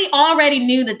literally already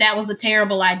knew that was a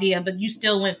terrible idea, but you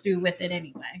still went through with it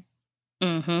anyway.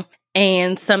 Mm-hmm.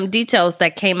 And some details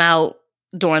that came out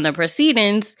during the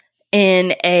proceedings: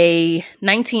 in a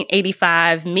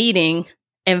 1985 meeting,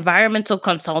 environmental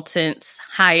consultants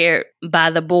hired by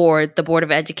the Board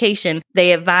of Education,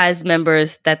 they advised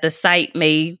members that the site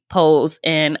may pose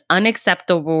an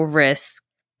unacceptable risk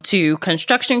to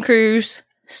construction crews,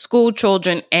 school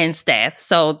children, and staff.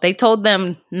 So they told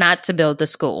them not to build the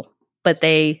school, but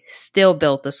they still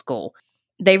built the school.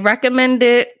 They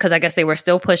recommended, because I guess they were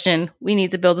still pushing, we need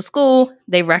to build a school.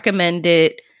 They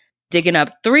recommended digging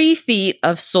up 3 feet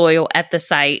of soil at the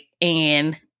site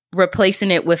and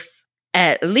replacing it with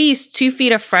at least 2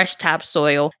 feet of fresh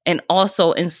topsoil, and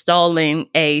also installing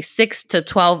a 6 to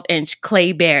 12 inch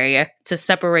clay barrier to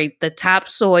separate the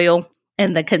topsoil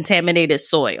and the contaminated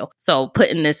soil. So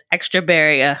putting this extra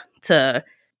barrier to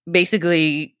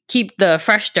basically keep the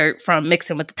fresh dirt from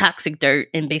mixing with the toxic dirt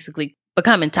and basically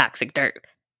becoming toxic dirt.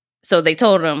 So they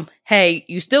told him, hey,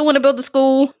 you still want to build the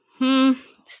school?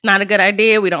 It's not a good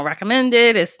idea. We don't recommend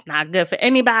it. It's not good for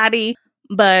anybody.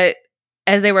 But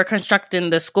as they were constructing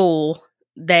the school,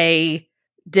 they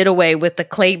did away with the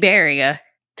clay barrier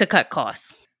to cut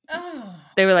costs. Oh.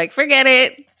 They were like, forget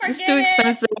it. It's too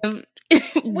expensive.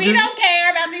 We don't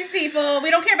care about these people. We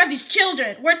don't care about these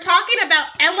children. We're talking about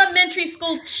elementary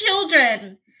school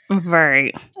children.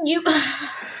 Right.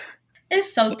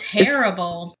 It's so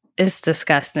terrible. It's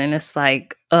disgusting. It's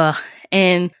like, ugh.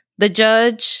 And the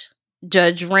Judge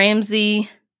Ramsey,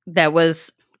 that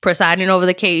was presiding over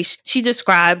the case, she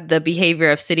described the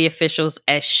behavior of city officials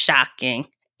as shocking.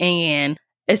 And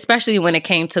especially when it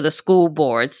came to the school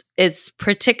boards, it's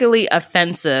particularly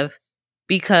offensive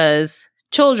because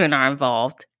children are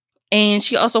involved. And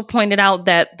she also pointed out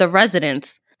that the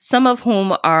residents, some of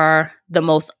whom are the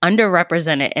most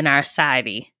underrepresented in our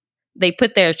society, they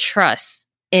put their trust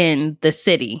in the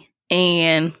city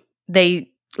and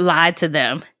they lied to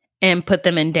them and put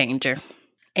them in danger.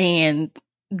 And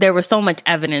there was so much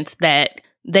evidence that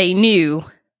they knew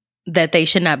that they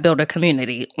should not build a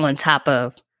community on top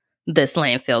of this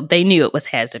landfill. They knew it was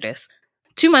hazardous.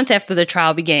 2 months after the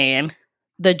trial began,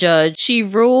 the judge, she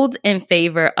ruled in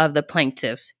favor of the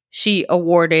plaintiffs. She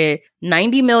awarded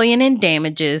 $90 million in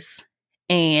damages,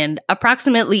 and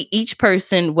approximately each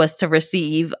person was to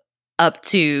receive up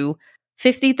to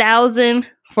 $50,000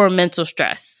 for mental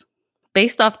stress.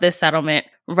 Based off this settlement,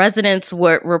 residents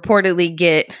would reportedly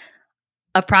get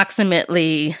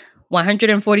approximately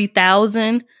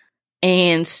 $140,000,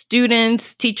 and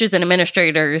students, teachers, and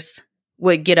administrators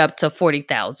would get up to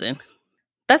 $40,000.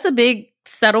 That's a big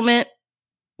settlement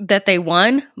that they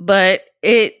won, but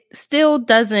it still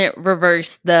doesn't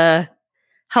reverse the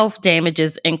health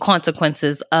damages and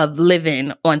consequences of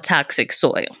living on toxic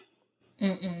soil.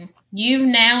 You've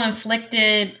now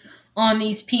inflicted on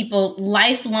these people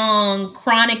lifelong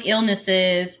chronic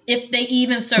illnesses, if they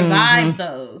even survive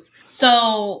those.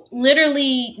 So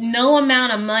literally no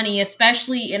amount of money,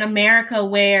 especially in America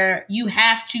where you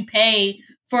have to pay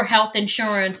for health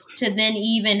insurance to then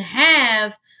even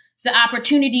have the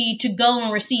opportunity to go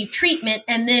and receive treatment,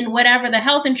 and then whatever the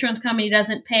health insurance company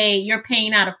doesn't pay, you're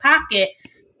paying out of pocket.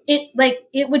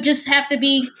 It would just have to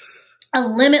be a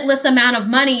limitless amount of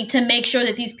money to make sure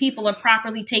that these people are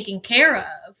properly taken care of.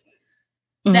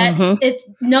 That it's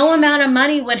no amount of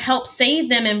money would help save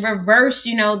them and reverse,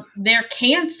 their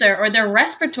cancer or their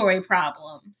respiratory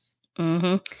problems.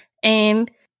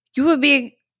 And you would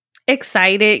be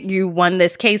excited you won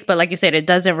this case, but like you said, it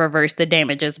doesn't reverse the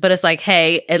damages. But it's like,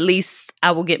 hey, at least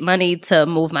I will get money to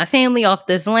move my family off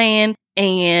this land,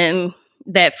 and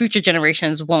that future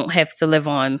generations won't have to live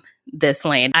on this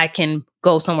land. I can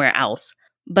go somewhere else.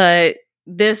 But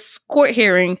this court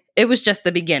hearing, it was just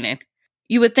the beginning.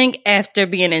 You would think after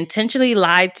being intentionally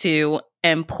lied to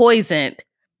and poisoned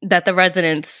that the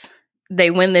residents,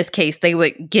 they win this case, they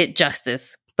would get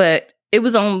justice. But it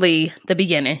was only the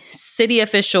beginning. City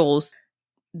officials,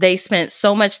 they spent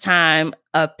so much time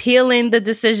appealing the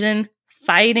decision,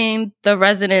 fighting the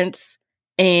residents,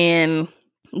 and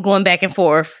going back and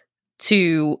forth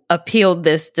to appeal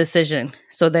this decision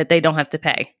so that they don't have to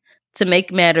pay. To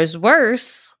make matters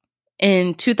worse,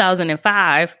 in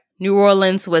 2005, New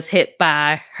Orleans was hit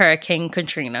by Hurricane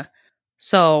Katrina.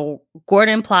 So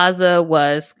Gordon Plaza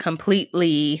was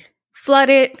completely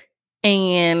flooded,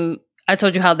 and I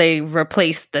told you how they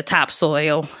replaced the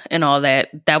topsoil and all that.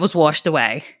 That was washed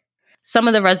away. Some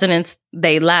of the residents,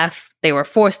 they left. They were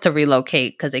forced to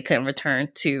relocate because they couldn't return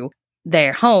to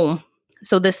their home.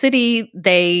 So the city,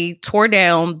 they tore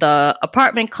down the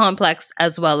apartment complex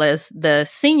as well as the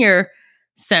senior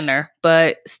center,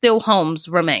 but still homes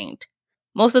remained.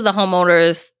 Most of the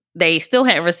homeowners, they still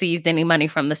hadn't received any money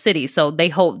from the city. So they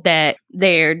hoped that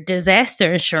their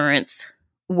disaster insurance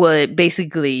would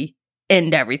basically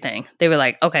end everything. They were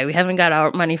like, okay, we haven't got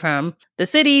our money from the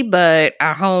city, but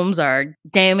our homes are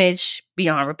damaged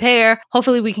beyond repair.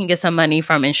 Hopefully we can get some money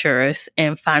from insurers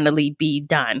and finally be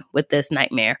done with this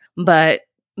nightmare. But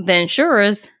the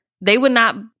insurers, they would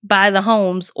not buy the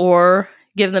homes or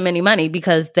give them any money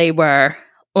because they were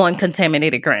on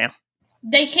contaminated ground.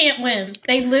 They can't win.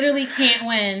 They literally can't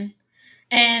win.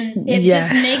 And it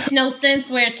just makes no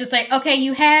sense where it's just like, okay,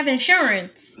 you have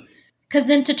insurance. Because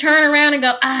then to turn around and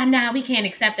go, nah, we can't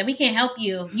accept that. We can't help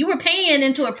you. You were paying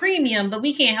into a premium, but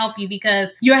we can't help you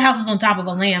because your house is on top of a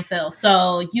landfill.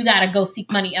 So you got to go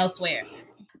seek money elsewhere.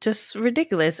 Just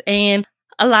ridiculous. And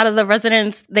a lot of the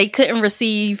residents, they couldn't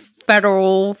receive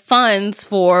federal funds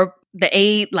for the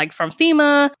aid, like from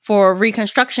FEMA, for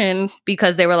reconstruction,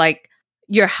 because they were like,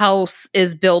 your house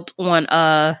is built on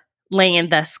a land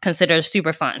that's considered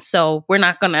Superfund. So we're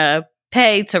not going to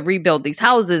pay to rebuild these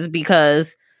houses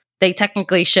because they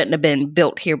technically shouldn't have been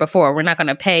built here before. We're not going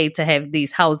to pay to have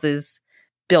these houses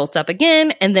built up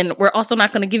again. And then we're also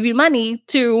not going to give you money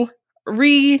to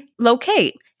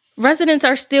relocate. Residents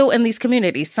are still in these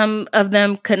communities. Some of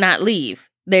them could not leave.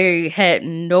 They had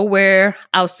nowhere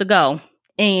else to go.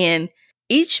 And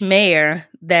each mayor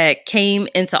that came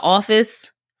into office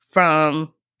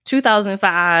from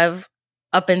 2005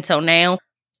 up until now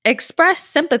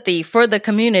expressed sympathy for the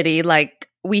community. Like,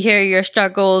 we hear your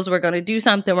struggles. We're going to do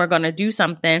something. We're going to do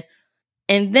something.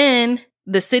 And then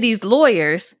the city's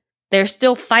lawyers, they're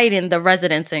still fighting the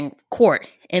residents in court.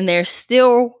 And they're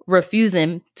still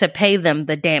refusing to pay them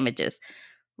the damages,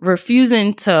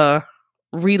 refusing to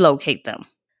relocate them.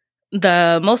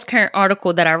 The most current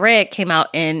article that I read came out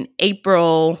in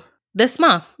April this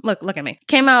month. Look at me.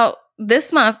 Came out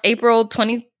this month, April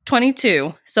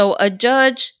 2022. So a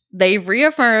judge, they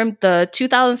reaffirmed the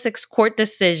 2006 court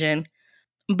decision,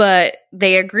 but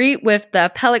they agreed with the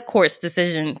appellate court's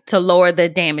decision to lower the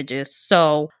damages.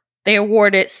 So they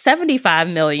awarded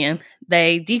 $75 million.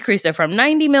 They decreased it from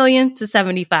 $90 million to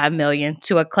 $75 million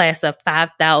to a class of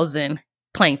 5,000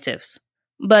 plaintiffs.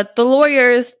 But the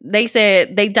lawyers, they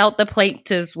said they doubt the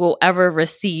plaintiffs will ever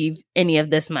receive any of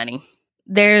this money.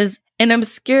 There's an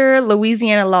obscure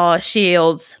Louisiana law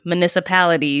shields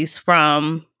municipalities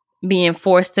from being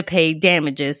forced to pay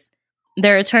damages.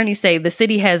 Their attorneys say the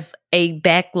city has a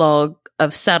backlog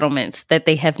of settlements that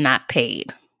they have not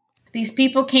paid. These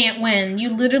people can't win. You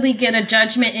literally get a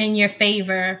judgment in your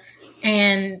favor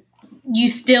and you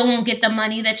still won't get the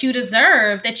money that you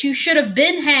deserve, that you should have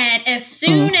been had as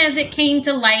soon as it came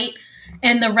to light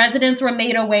and the residents were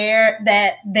made aware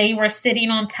that they were sitting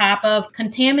on top of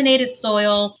contaminated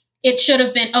soil. It should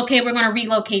have been, okay, we're going to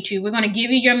relocate you. We're going to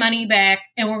give you your money back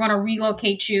and we're going to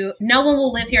relocate you. No one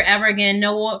will live here ever again.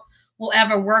 No one will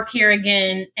ever work here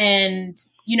again. And,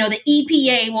 you know, the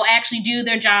EPA will actually do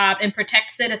their job and protect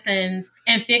citizens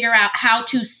and figure out how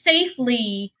to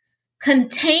safely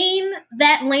contain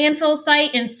that landfill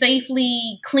site and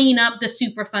safely clean up the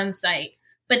Superfund site.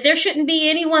 But there shouldn't be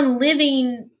anyone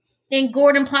living in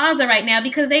Gordon Plaza right now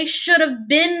because they should have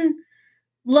been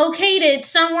located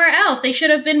somewhere else. They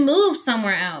should have been moved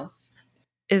somewhere else.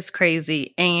 It's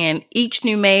crazy. And each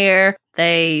new mayor,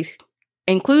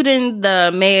 including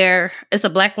the mayor, it's a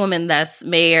Black woman that's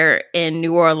mayor in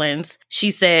New Orleans.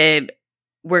 She said,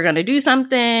 we're going to do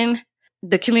something.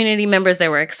 The community members, they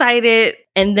were excited.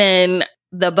 And then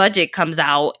the budget comes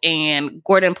out and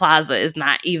Gordon Plaza is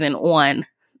not even on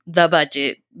the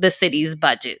budget, the city's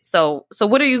budget. So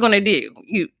what are you going to do?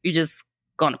 You just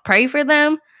going to pray for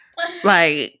them?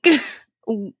 Like,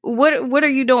 what are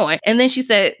you doing? And then she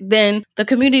said, then the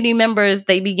community members,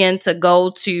 they begin to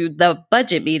go to the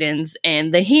budget meetings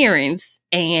and the hearings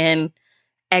and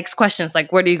ask questions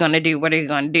like, what are you going to do? What are you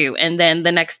going to do? And then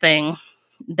the next thing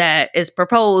that is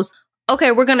proposed,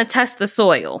 okay, we're going to test the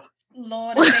soil.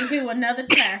 Lord, if they do another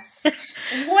test.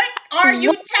 What are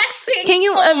you testing Can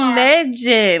you for?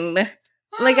 imagine?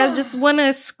 Like, I just want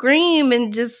to scream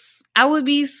and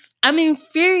I'm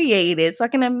infuriated. So I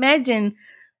can imagine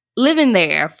living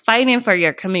there, fighting for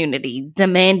your community,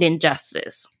 demanding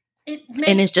justice.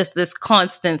 And it's just this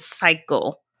constant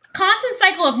cycle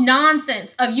Of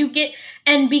nonsense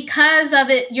and because of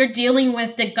it, you're dealing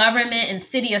with the government and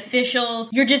city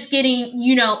officials. You're just getting,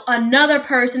 another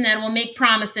person that will make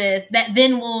promises that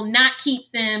then will not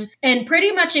keep them and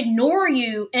pretty much ignore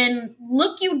you and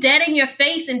look you dead in your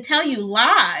face and tell you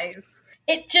lies.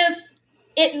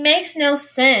 It makes no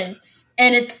sense.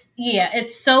 And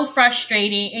it's so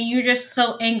frustrating and you're just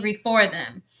so angry for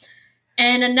them.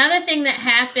 And another thing that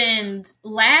happened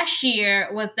last year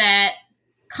was that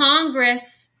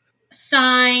Congress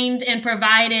signed and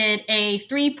provided a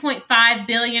 $3.5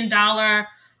 billion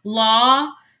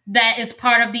law that is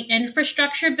part of the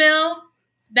infrastructure bill.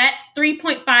 That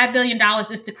 $3.5 billion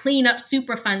is to clean up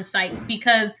Superfund sites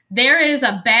because there is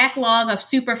a backlog of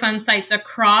Superfund sites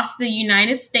across the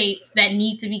United States that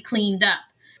need to be cleaned up.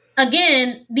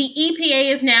 Again, the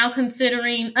EPA is now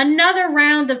considering another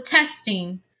round of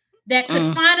testing that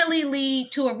could finally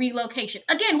lead to a relocation.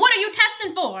 Again, what are you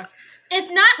testing for? it's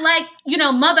not like,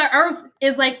 Mother Earth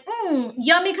is like,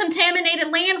 yummy contaminated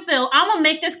landfill. I'm going to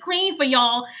make this clean for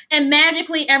y'all. And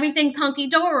magically everything's hunky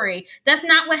dory. That's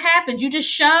not what happened. You just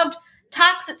shoved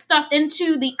toxic stuff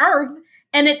into the earth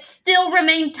and it still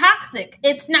remained toxic.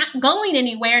 It's not going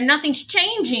anywhere. Nothing's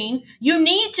changing. You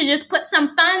need to just put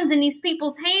some funds in these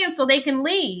people's hands so they can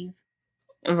leave.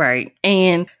 Right.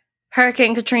 And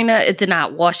Hurricane Katrina, it did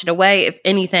not wash it away. If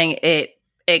anything, it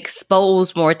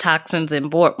exposed more toxins and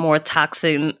brought more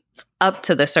toxins up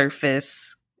to the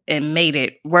surface and made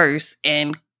it worse.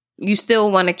 And you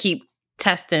still want to keep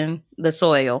testing the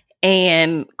soil.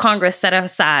 And Congress set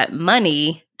aside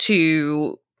money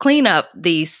to clean up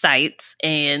these sites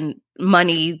and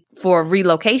money for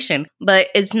relocation, but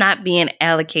it's not being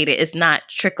allocated. It's not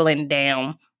trickling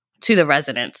down to the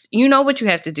residents. You know what you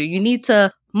have to do. You need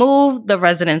to move the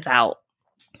residents out.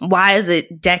 Why is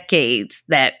it decades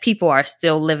that people are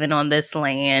still living on this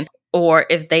land? Or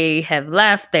if they have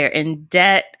left, they're in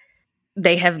debt.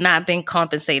 They have not been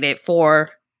compensated for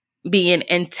being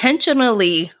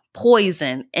intentionally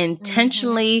poisoned,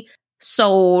 intentionally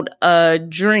sold a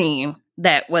dream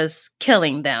that was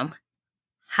killing them.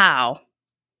 How?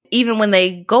 Even when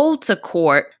they go to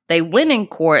court, they win in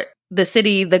court, the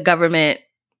city, the government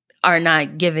are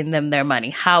not giving them their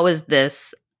money. How is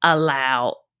this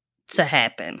allowed to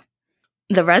happen?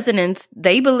 The residents,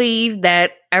 they believe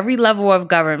that every level of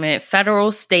government,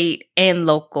 federal, state, and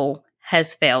local,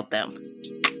 has failed them.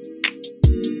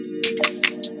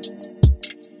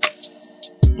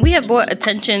 We have brought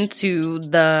attention to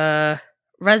the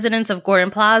residents of Gordon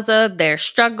Plaza, their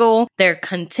struggle, their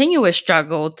continuous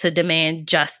struggle to demand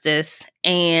justice,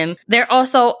 and they're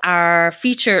also our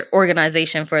featured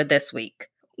organization for this week.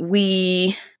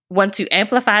 We want to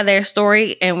amplify their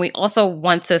story, and we also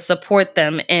want to support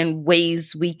them in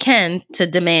ways we can to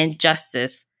demand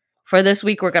justice. For this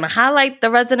week, we're going to highlight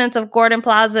the residents of Gordon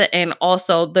Plaza and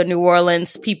also the New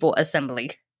Orleans People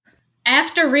Assembly.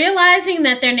 After realizing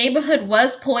that their neighborhood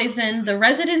was poisoned, the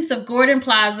residents of Gordon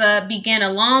Plaza began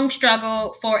a long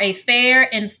struggle for a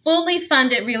fair and fully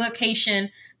funded relocation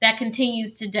that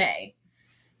continues today.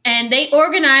 And they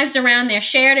organized around their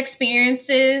shared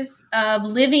experiences of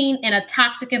living in a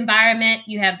toxic environment.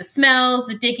 You have the smells,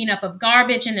 the digging up of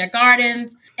garbage in their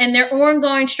gardens, and their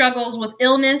ongoing struggles with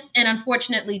illness and,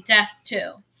 unfortunately, death,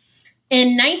 too.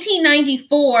 In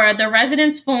 1994, the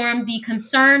residents formed the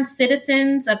Concerned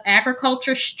Citizens of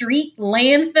Agriculture Street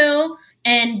Landfill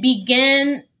and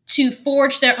began to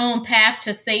forge their own path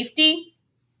to safety.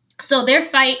 So their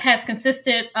fight has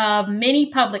consisted of many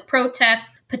public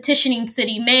protests, petitioning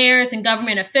city mayors and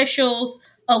government officials,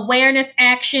 awareness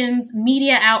actions,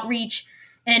 media outreach,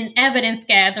 and evidence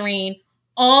gathering,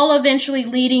 all eventually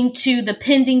leading to the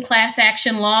pending class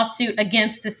action lawsuit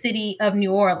against the city of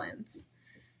New Orleans.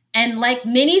 And like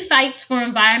many fights for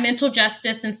environmental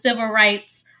justice and civil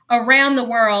rights around the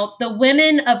world, the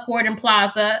women of Gordon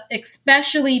Plaza,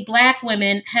 especially Black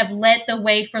women, have led the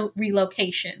way for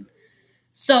relocation.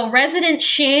 So resident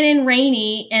Shannon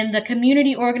Rainey and the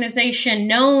community organization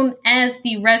known as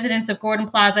the Residents of Gordon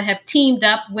Plaza have teamed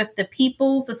up with the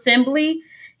People's Assembly,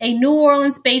 a New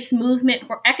Orleans-based movement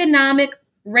for economic,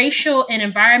 racial, and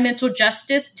environmental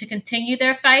justice, to continue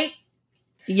their fight.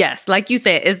 Yes, like you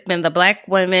said, it's been the Black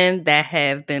women that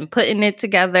have been putting it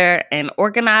together and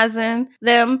organizing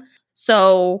them.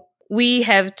 So we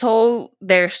have told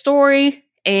their story,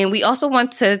 and we also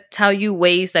want to tell you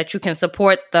ways that you can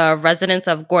support the residents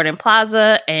of Gordon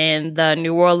Plaza and the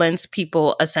New Orleans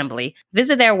People Assembly.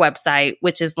 Visit their website,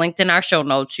 which is linked in our show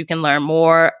notes. You can learn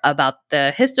more about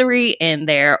the history and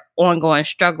their ongoing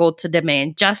struggle to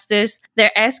demand justice.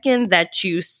 They're asking that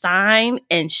you sign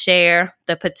and share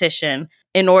the petition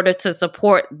in order to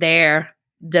support their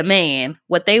demand.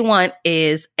 What they want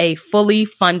is a fully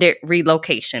funded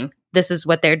relocation. This is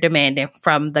what they're demanding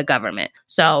from the government.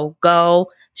 So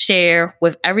go share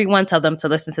with everyone. Tell them to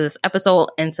listen to this episode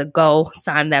and to go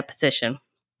sign that petition.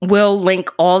 We'll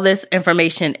link all this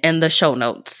information in the show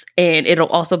notes, and it'll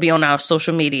also be on our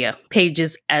social media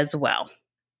pages as well.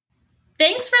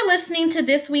 Thanks for listening to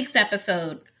this week's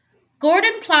episode.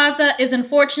 Gordon Plaza is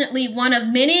unfortunately one of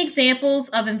many examples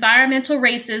of environmental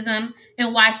racism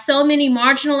and why so many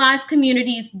marginalized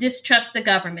communities distrust the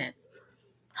government.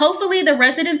 Hopefully, the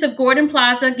residents of Gordon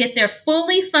Plaza get their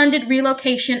fully funded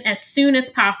relocation as soon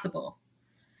as possible.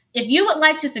 If you would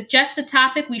like to suggest a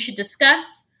topic we should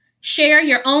discuss, share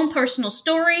your own personal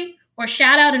story, or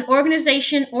shout out an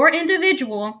organization or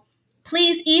individual,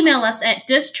 please email us at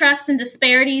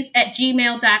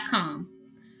distrustanddisparities@gmail.com.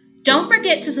 Don't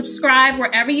forget to subscribe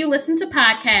wherever you listen to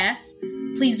podcasts.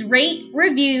 Please rate,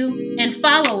 review, and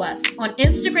follow us on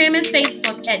Instagram and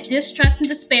Facebook at Distrust and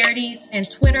Disparities and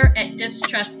Twitter at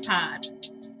DistrustPod.